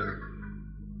meaning.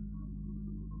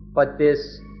 But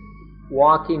this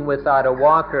walking without a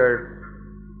walker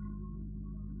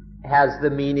has the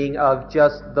meaning of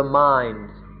just the mind.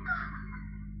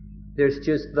 There's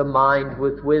just the mind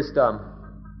with wisdom,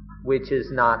 which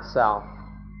is not self.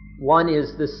 One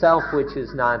is the self which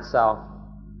is not self.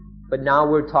 But now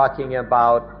we're talking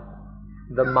about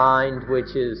the mind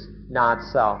which is not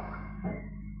self.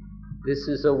 This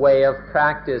is a way of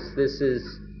practice. This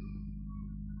is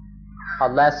a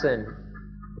lesson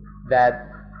that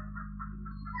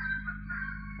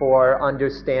for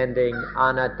understanding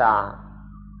anatta.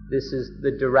 This is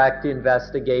the direct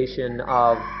investigation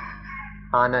of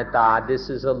anatta. This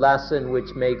is a lesson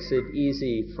which makes it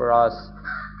easy for us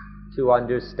to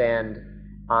understand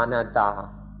anatta.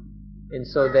 And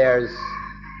so there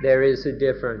is a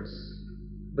difference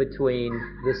between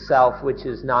the self which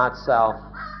is not self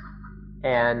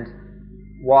and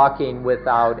walking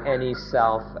without any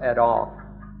self at all.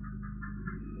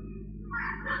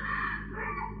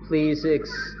 Please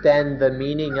extend the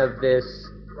meaning of this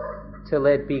till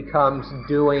it becomes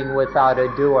doing without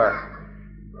a doer.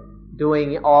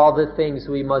 Doing all the things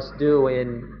we must do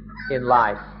in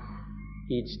life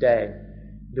each day.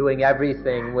 Doing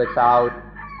everything without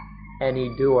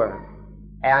any doer.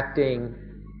 Acting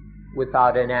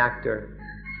without an actor.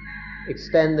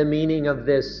 Extend the meaning of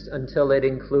this until it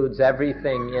includes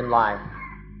everything in life.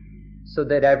 So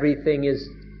that everything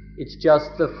it's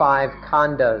just the 5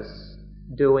 khandhas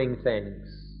doing things.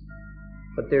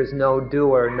 But there's no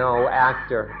doer, no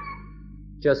actor.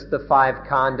 Just the 5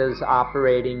 khandhas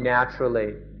operating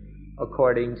naturally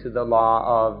according to the law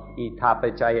of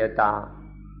itappajayata.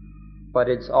 But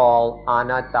it's all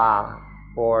anatta,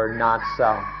 or not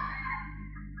self.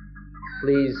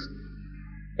 Please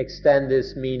extend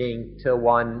this meaning till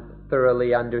one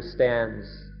thoroughly understands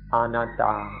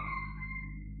anatta.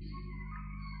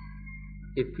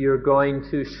 If you're going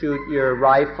to shoot your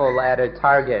rifle at a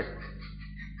target,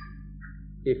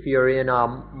 if you're in a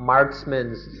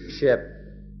marksmanship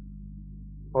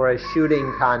or a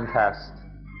shooting contest,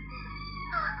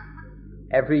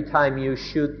 every time you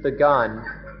shoot the gun,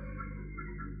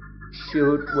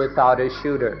 shoot without a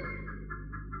shooter,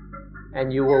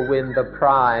 and you will win the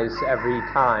prize every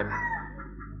time.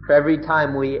 For every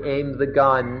time we aim the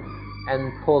gun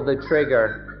and pull the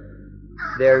trigger,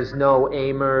 there's no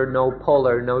aimer, no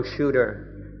puller, no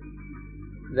shooter,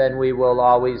 then we will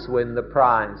always win the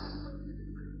prize.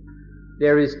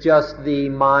 There is just the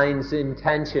mind's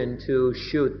intention to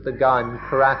shoot the gun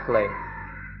correctly.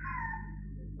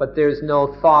 But there's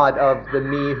no thought of the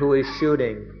me who is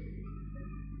shooting,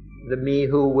 the me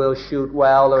who will shoot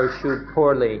well or shoot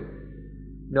poorly.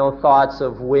 No thoughts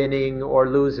of winning or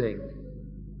losing.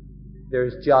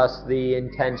 There's just the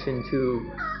intention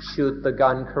to shoot the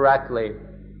gun correctly.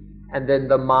 And then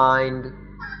the mind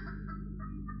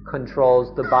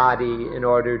controls the body in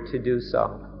order to do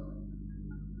so.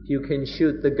 If you can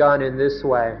shoot the gun in this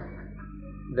way,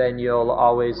 then you'll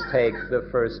always take the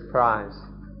first prize.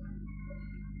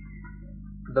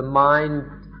 The mind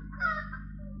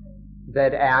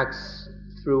that acts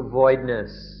through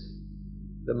voidness,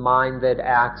 the mind that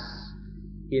acts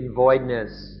in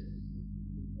voidness,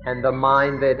 and the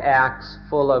mind that acts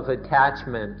full of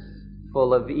attachment,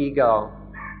 full of ego,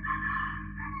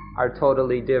 are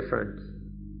totally different.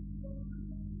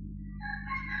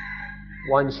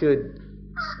 One should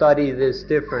study this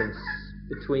difference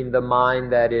between the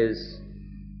mind that is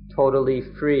totally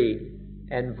free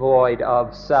and void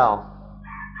of self,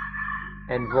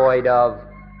 and void of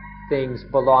things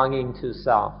belonging to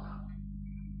self,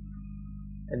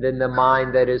 and then the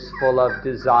mind that is full of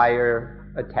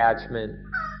desire, attachment,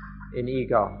 and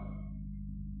ego.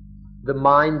 The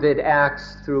mind that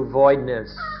acts through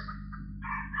voidness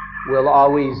will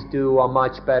always do a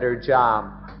much better job,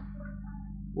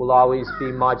 will always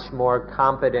be much more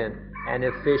competent and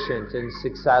efficient and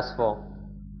successful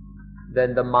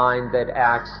than the mind that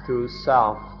acts through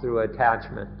self, through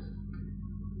attachment.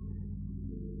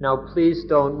 Now please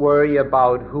don't worry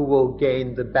about who will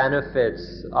gain the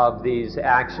benefits of these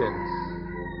actions.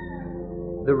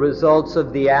 The results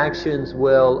of the actions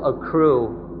will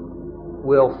accrue,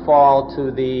 will fall to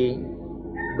the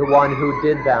one who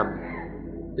did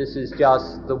them. This is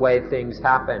just the way things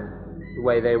happen, the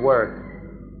way they work.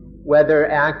 Whether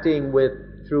acting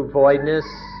through voidness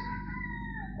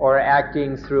or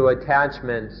acting through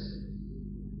attachments,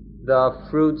 the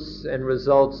fruits and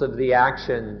results of the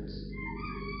actions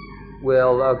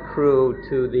will accrue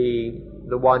to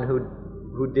the one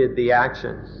who did the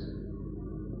actions.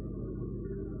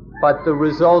 But the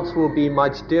results will be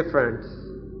much different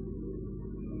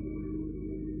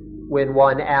when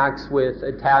one acts with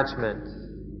attachment.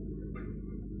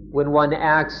 When one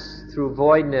acts through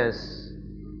voidness,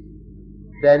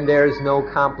 then there's no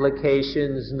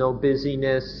complications, no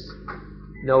busyness,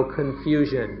 no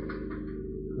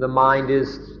confusion. The mind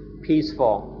is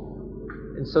peaceful.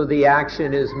 And so the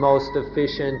action is most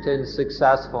efficient and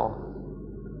successful.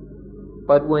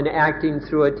 But when acting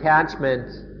through attachment,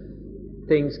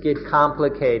 things get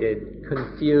complicated,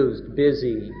 confused,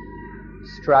 busy,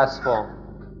 stressful,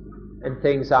 and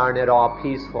things aren't at all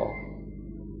peaceful.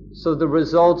 So the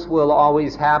results will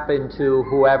always happen to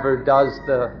whoever does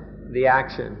the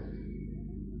action.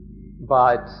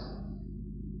 But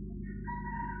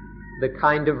the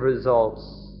kind of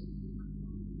results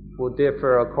will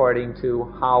differ according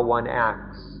to how one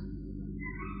acts.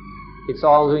 It's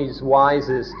always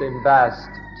wisest and best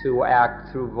to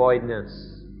act through voidness,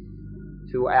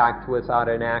 to act without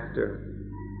an actor.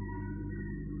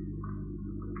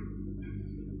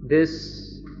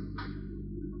 This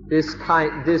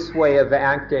way of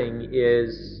acting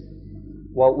is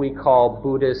what we call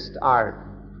Buddhist art.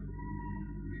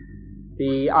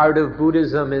 The art of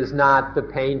Buddhism is not the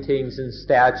paintings and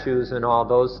statues and all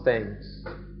those things.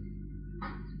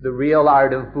 The real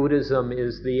art of Buddhism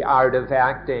is the art of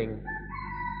acting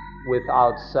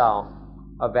without self,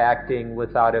 of acting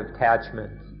without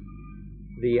attachment,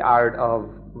 the art of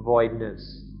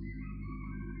voidness.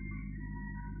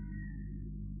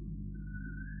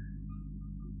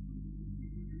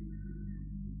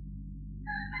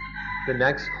 The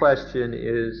next question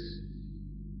is,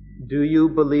 do you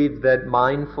believe that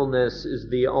mindfulness is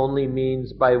the only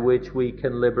means by which we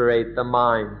can liberate the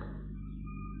mind?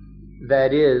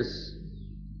 That is,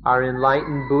 are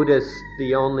enlightened Buddhists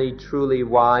the only truly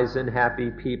wise and happy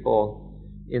people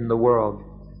in the world?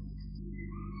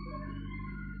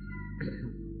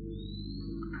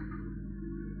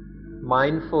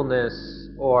 Mindfulness,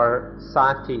 or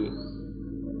sati,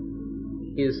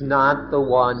 is not the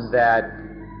one that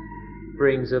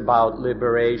brings about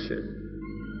liberation.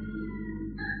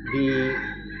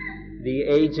 The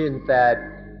agent that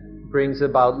brings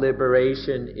about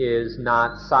liberation is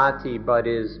not sati, but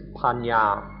is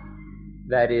panya,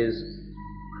 that is,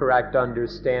 correct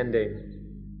understanding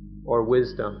or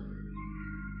wisdom.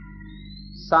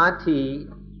 Sati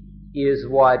is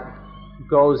what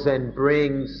goes and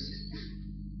brings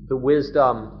the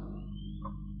wisdom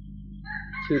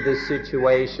to the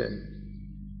situation.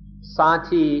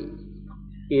 Sati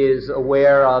is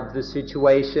aware of the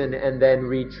situation and then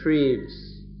retrieves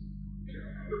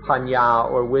panya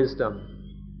or wisdom.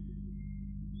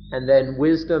 And then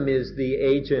wisdom is the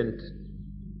agent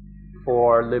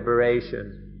for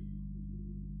liberation.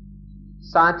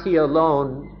 Sati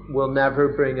alone will never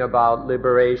bring about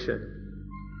liberation.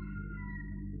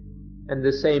 And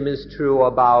the same is true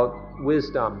about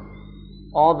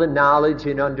wisdom. All the knowledge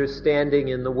and understanding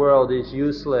in the world is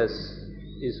useless,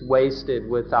 is wasted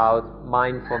without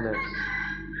mindfulness.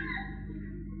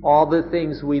 All the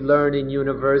things we learn in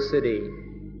university,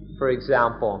 for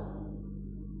example,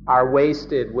 are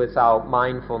wasted without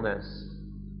mindfulness.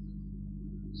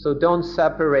 So don't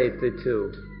separate the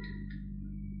two.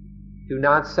 Do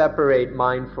not separate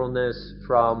mindfulness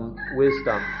from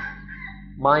wisdom.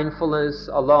 Mindfulness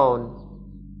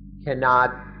alone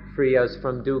cannot free us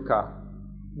from dukkha.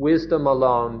 Wisdom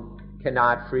alone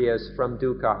cannot free us from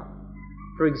dukkha.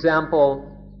 For example,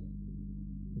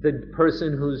 the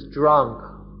person who's drunk,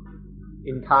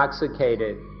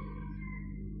 intoxicated,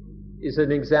 is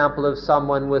an example of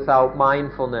someone without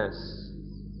mindfulness,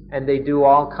 and they do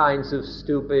all kinds of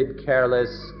stupid,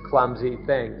 careless, clumsy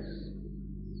things.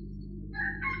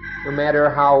 No matter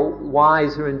how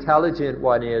wise or intelligent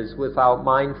one is, without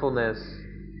mindfulness,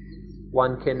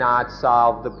 one cannot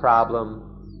solve the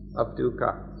problem of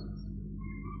dukkha.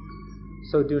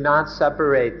 So do not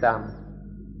separate them.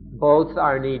 Both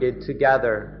are needed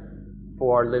together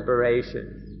for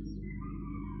liberation.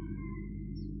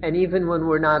 And even when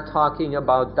we're not talking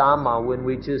about Dhamma, when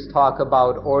we just talk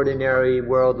about ordinary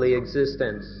worldly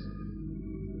existence,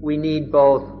 we need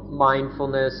both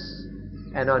mindfulness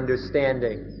and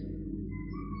understanding.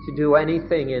 To do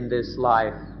anything in this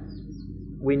life,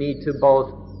 we need to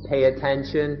both pay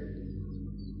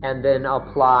attention and then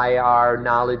apply our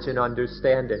knowledge and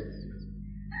understanding.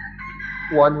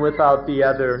 One without the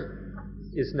other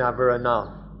is never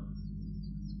enough.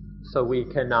 So we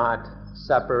cannot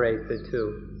separate the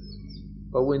two.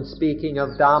 But when speaking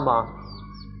of Dhamma,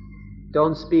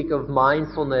 don't speak of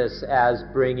mindfulness as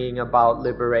bringing about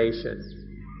liberation.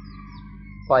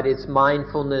 But it's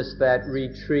mindfulness that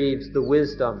retrieves the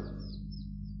wisdom.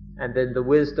 And then the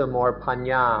wisdom or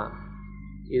panya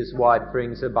is what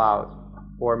brings about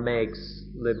or makes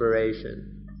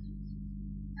liberation.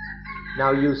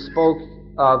 Now you spoke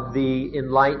of the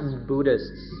enlightened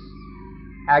Buddhists.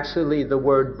 Actually, the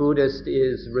word Buddhist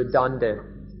is redundant.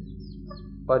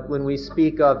 But when we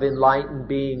speak of enlightened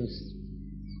beings,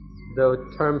 the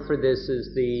term for this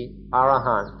is the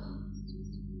Arahant.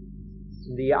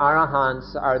 The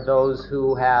Arahants are those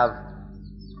who have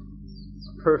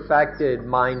perfected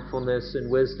mindfulness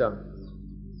and wisdom,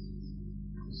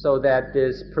 so that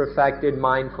this perfected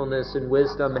mindfulness and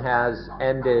wisdom has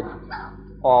ended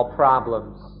all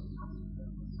problems.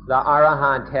 The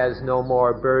Arahant has no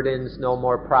more burdens, no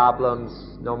more problems,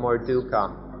 no more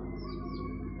dukkha,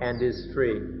 and is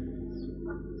free.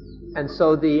 And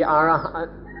so the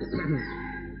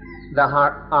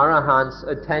Arahant's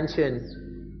attention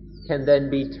can then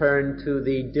be turned to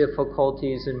the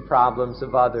difficulties and problems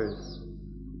of others.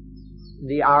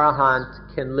 The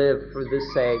Arahant can live for the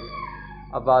sake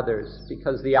of others,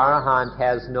 because the Arahant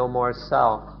has no more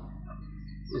self,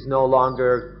 is no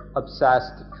longer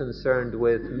obsessed, concerned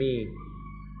with me.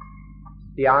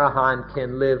 The Arahant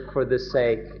can live for the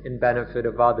sake and benefit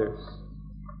of others.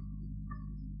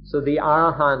 So the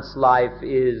Arahant's life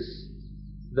is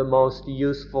the most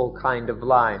useful kind of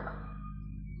life,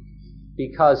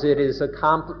 because it is the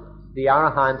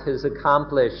Arahant has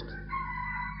accomplished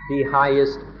the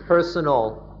highest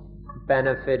personal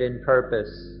benefit and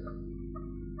purpose,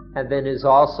 and then is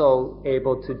also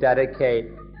able to dedicate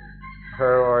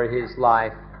her or his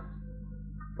life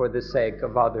for the sake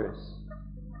of others.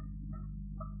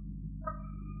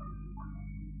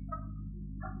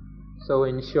 So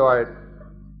in short,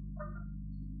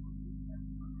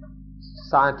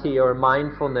 sati or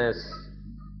mindfulness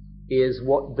is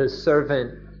the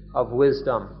servant of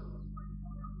wisdom.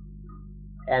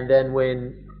 And then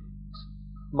when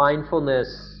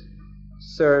mindfulness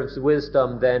serves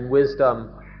wisdom, then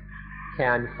wisdom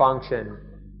can function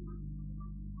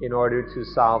in order to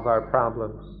solve our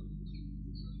problems.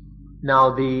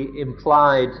 Now, the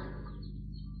implied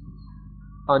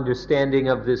understanding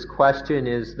of this question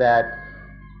is that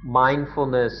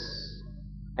mindfulness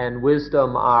and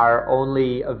wisdom are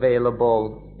only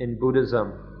available in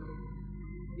Buddhism.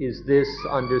 Is this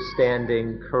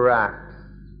understanding correct?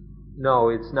 No,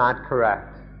 it's not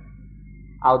correct.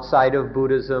 Outside of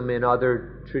Buddhism, in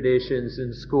other traditions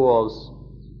and schools,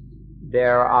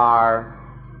 there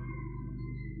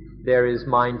is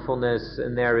mindfulness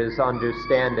and there is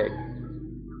understanding.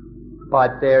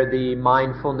 But they're the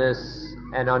mindfulness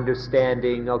and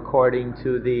understanding according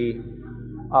to the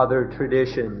other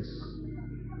traditions.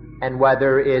 And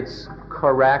whether it's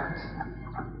correct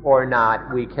or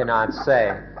not, we cannot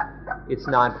say. It's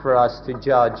not for us to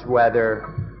judge whether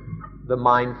the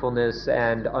mindfulness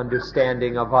and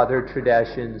understanding of other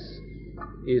traditions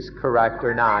is correct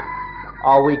or not.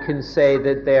 All we can say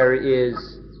that there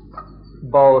is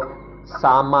both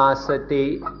samma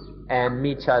sati and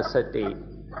miccha sati,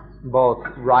 both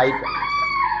right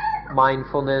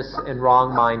mindfulness and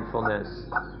wrong mindfulness.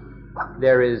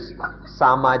 There is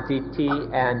samma ditthi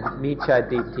and miccha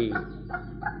ditthi,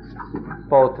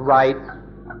 both right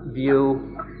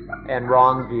view and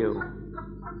wrong view.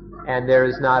 And there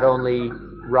is not only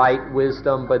right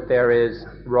wisdom, but there is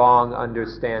wrong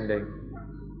understanding.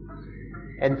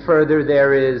 And further,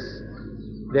 there is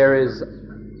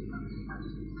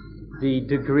the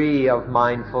degree of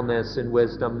mindfulness and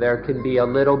wisdom. There can be a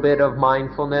little bit of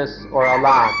mindfulness or a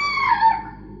lot,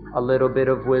 a little bit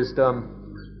of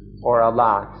wisdom or a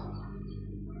lot.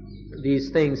 These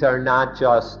things are not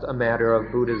just a matter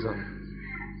of Buddhism.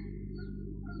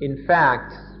 In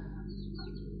fact,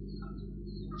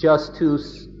 just to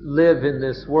live in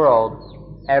this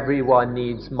world, everyone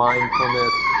needs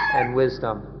mindfulness and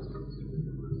wisdom.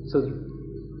 So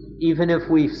even if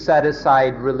we set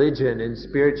aside religion and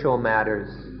spiritual matters,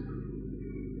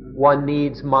 one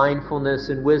needs mindfulness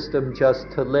and wisdom just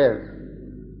to live.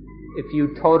 If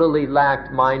you totally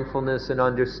lacked mindfulness and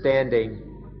understanding,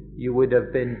 you would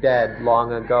have been dead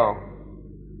long ago.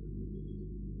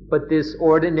 But this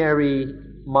ordinary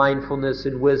mindfulness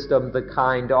and wisdom the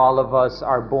kind all of us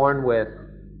are born with,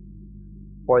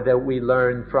 or that we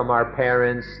learn from our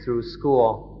parents through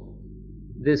school,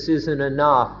 this isn't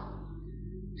enough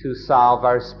to solve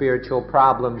our spiritual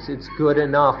problems. It's good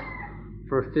enough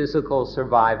for physical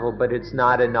survival, but it's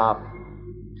not enough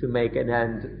to make an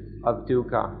end of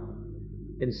dukkha.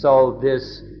 And so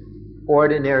this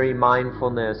ordinary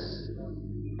mindfulness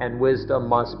and wisdom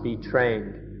must be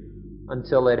trained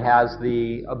until it has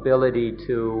the ability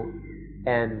to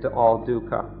end all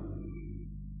dukkha.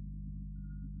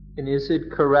 And is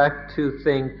it correct to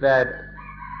think that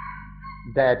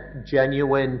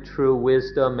genuine true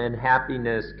wisdom and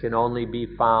happiness can only be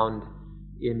found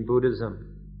in Buddhism?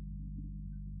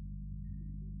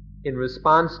 In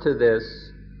response to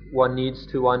this, one needs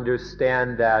to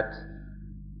understand that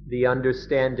the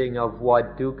understanding of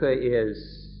what dukkha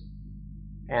is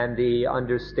and the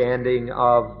understanding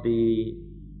of the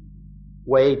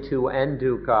way to end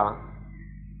dukkha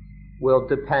will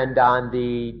depend on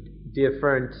the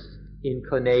different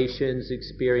inclinations,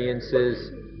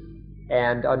 experiences,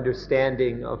 and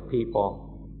understanding of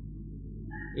people.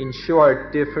 In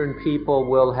short, different people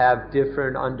will have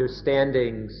different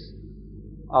understandings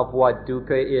of what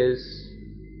dukkha is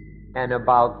and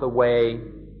about the way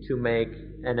to make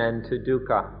an end to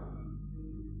dukkha.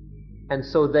 And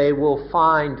so they will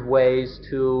find ways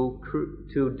to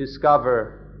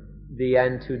discover the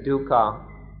end to dukkha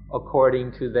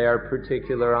according to their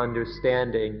particular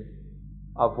understanding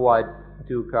of what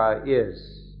dukkha is.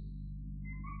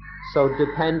 So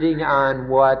depending on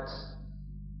what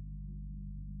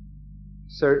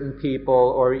certain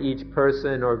people or each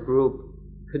person or group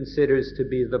considers to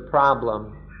be the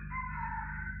problem,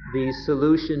 the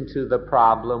solution to the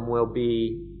problem will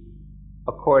be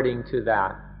according to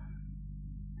that,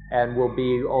 and will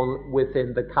be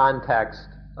within the context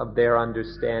of their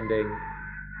understanding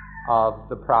of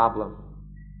the problem.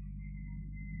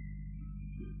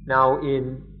 Now,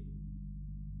 in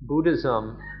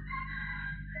Buddhism,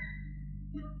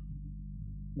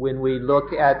 when we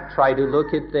try to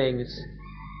look at things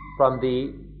from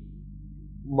the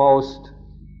most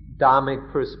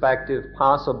Dhammic perspective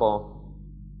possible,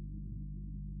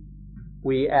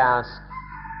 we ask,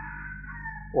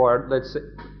 or let's say,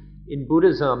 in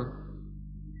Buddhism,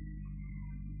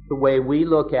 the way we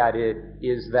look at it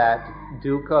is that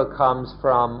dukkha comes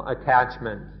from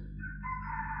attachment.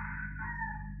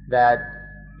 That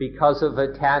because of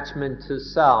attachment to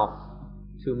self,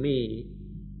 to me,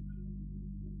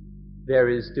 there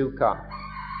is dukkha.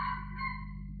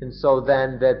 And so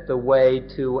then that the way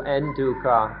to end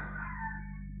dukkha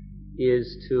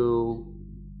is to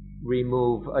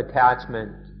remove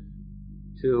attachment,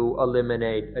 to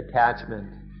eliminate attachment.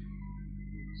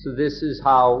 So this is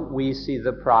how we see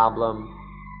the problem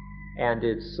and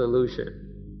its solution.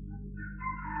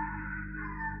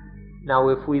 Now,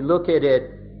 if we look at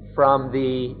it from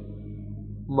the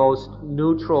most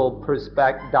neutral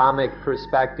Dhammic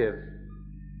perspective,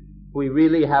 we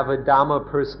really have a Dhamma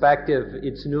perspective.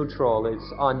 It's neutral,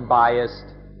 it's unbiased,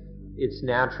 it's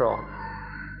natural.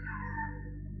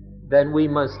 Then we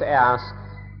must ask,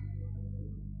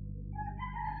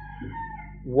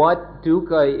 what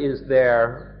dukkha is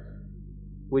there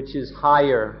which is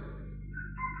higher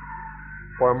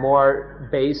or more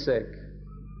basic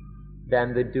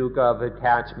than the dukkha of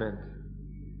attachment?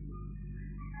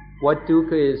 What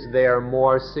dukkha is there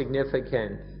more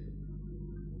significant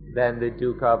than the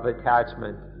dukkha of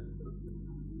attachment?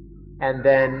 And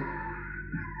then,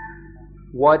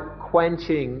 what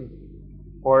quenching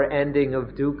or ending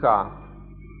of dukkha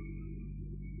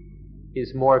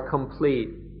is more complete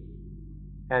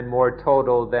and more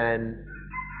total than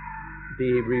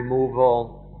the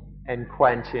removal and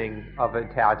quenching of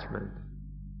attachment?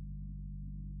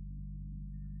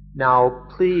 Now,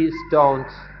 please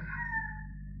don't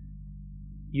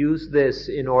use this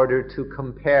in order to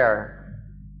compare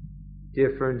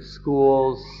different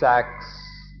schools, sects,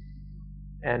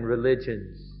 and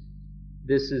religions.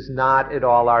 This is not at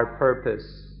all our purpose.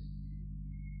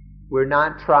 We're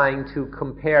not trying to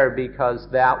compare, because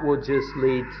that will just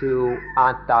lead to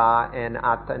atta and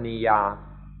attaniya.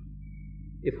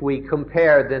 If we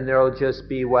compare, then there will just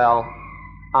be, well,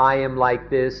 I am like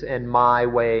this and my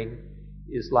way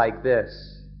is like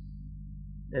this.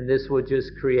 And this will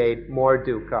just create more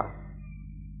dukkha.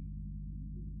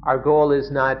 Our goal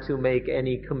is not to make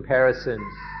any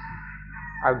comparisons.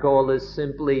 Our goal is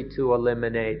simply to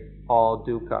eliminate all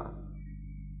dukkha,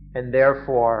 and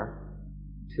therefore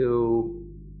to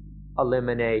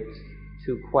eliminate,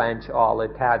 to quench all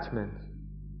attachment.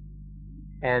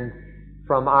 And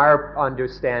from our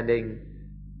understanding,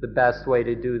 the best way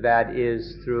to do that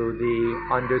is through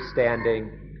the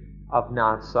understanding of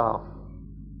not self.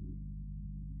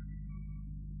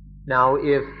 Now,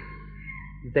 if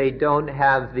they don't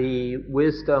have the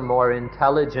wisdom or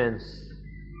intelligence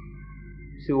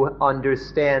to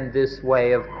understand this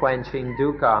way of quenching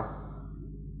dukkha,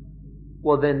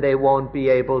 well, then they won't be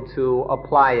able to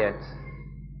apply it.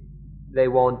 They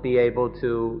won't be able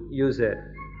to use it.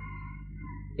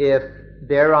 If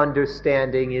their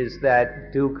understanding is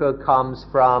that dukkha comes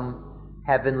from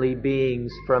heavenly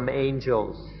beings, from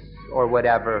angels, or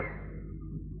whatever,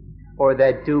 or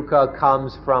that dukkha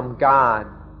comes from God,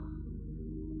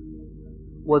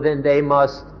 well, then they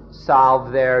must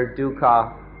solve their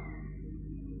dukkha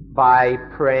by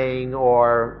praying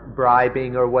or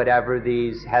bribing or whatever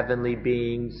these heavenly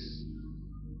beings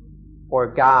or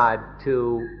God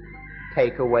to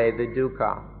take away the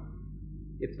dukkha.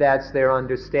 If that's their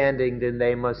understanding, then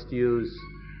they must use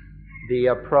the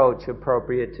approach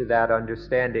appropriate to that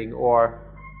understanding.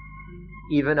 Or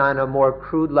even on a more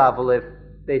crude level, if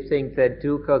they think that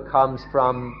dukkha comes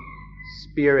from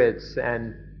spirits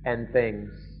and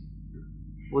things,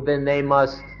 well, then they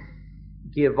must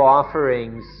give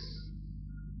offerings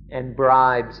and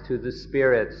bribes to the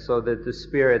spirits so that the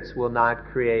spirits will not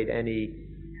create any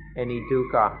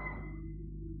dukkha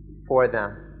for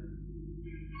them.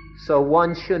 So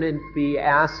one shouldn't be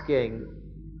asking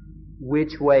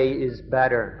which way is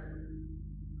better,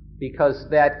 because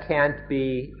that can't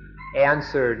be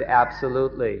answered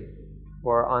absolutely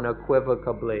or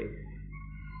unequivocally.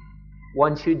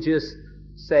 One should just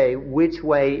say which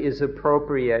way is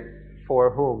appropriate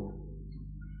for whom.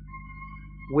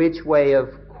 Which way of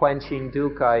quenching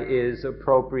dukkha is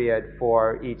appropriate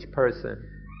for each person.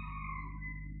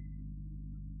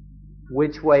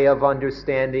 Which way of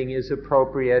understanding is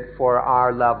appropriate for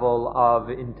our level of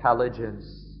intelligence,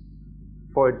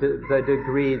 for the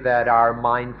degree that our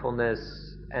mindfulness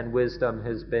and wisdom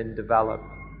has been developed.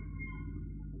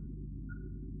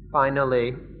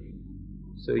 Finally,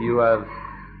 so you have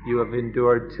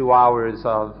endured 2 hours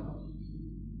of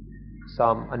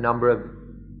a number of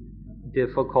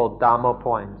difficult Dhamma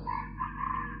points.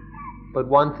 But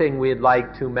one thing we'd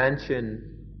like to mention,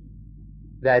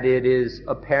 that it is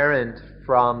apparent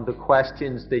from the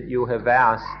questions that you have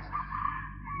asked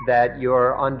that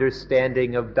your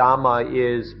understanding of Dhamma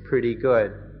is pretty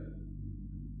good.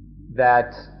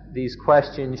 That these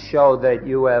questions show that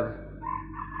you have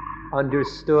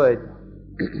understood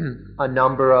a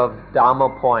number of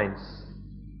Dhamma points,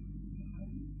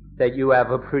 that you have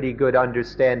a pretty good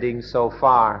understanding so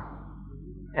far,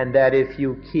 and that if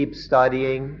you keep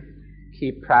studying,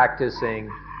 keep practicing,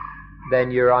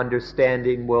 then your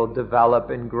understanding will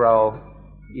develop and grow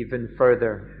even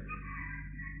further.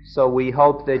 So we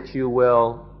hope that you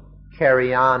will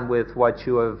carry on with what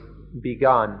you have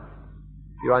begun.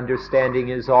 Your understanding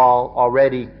is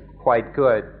already quite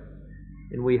good,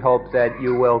 and we hope that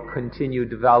you will continue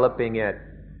developing it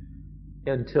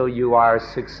until you are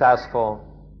successful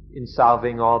in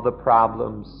solving all the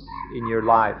problems in your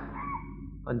life,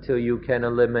 until you can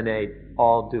eliminate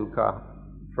all dukkha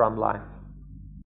from life.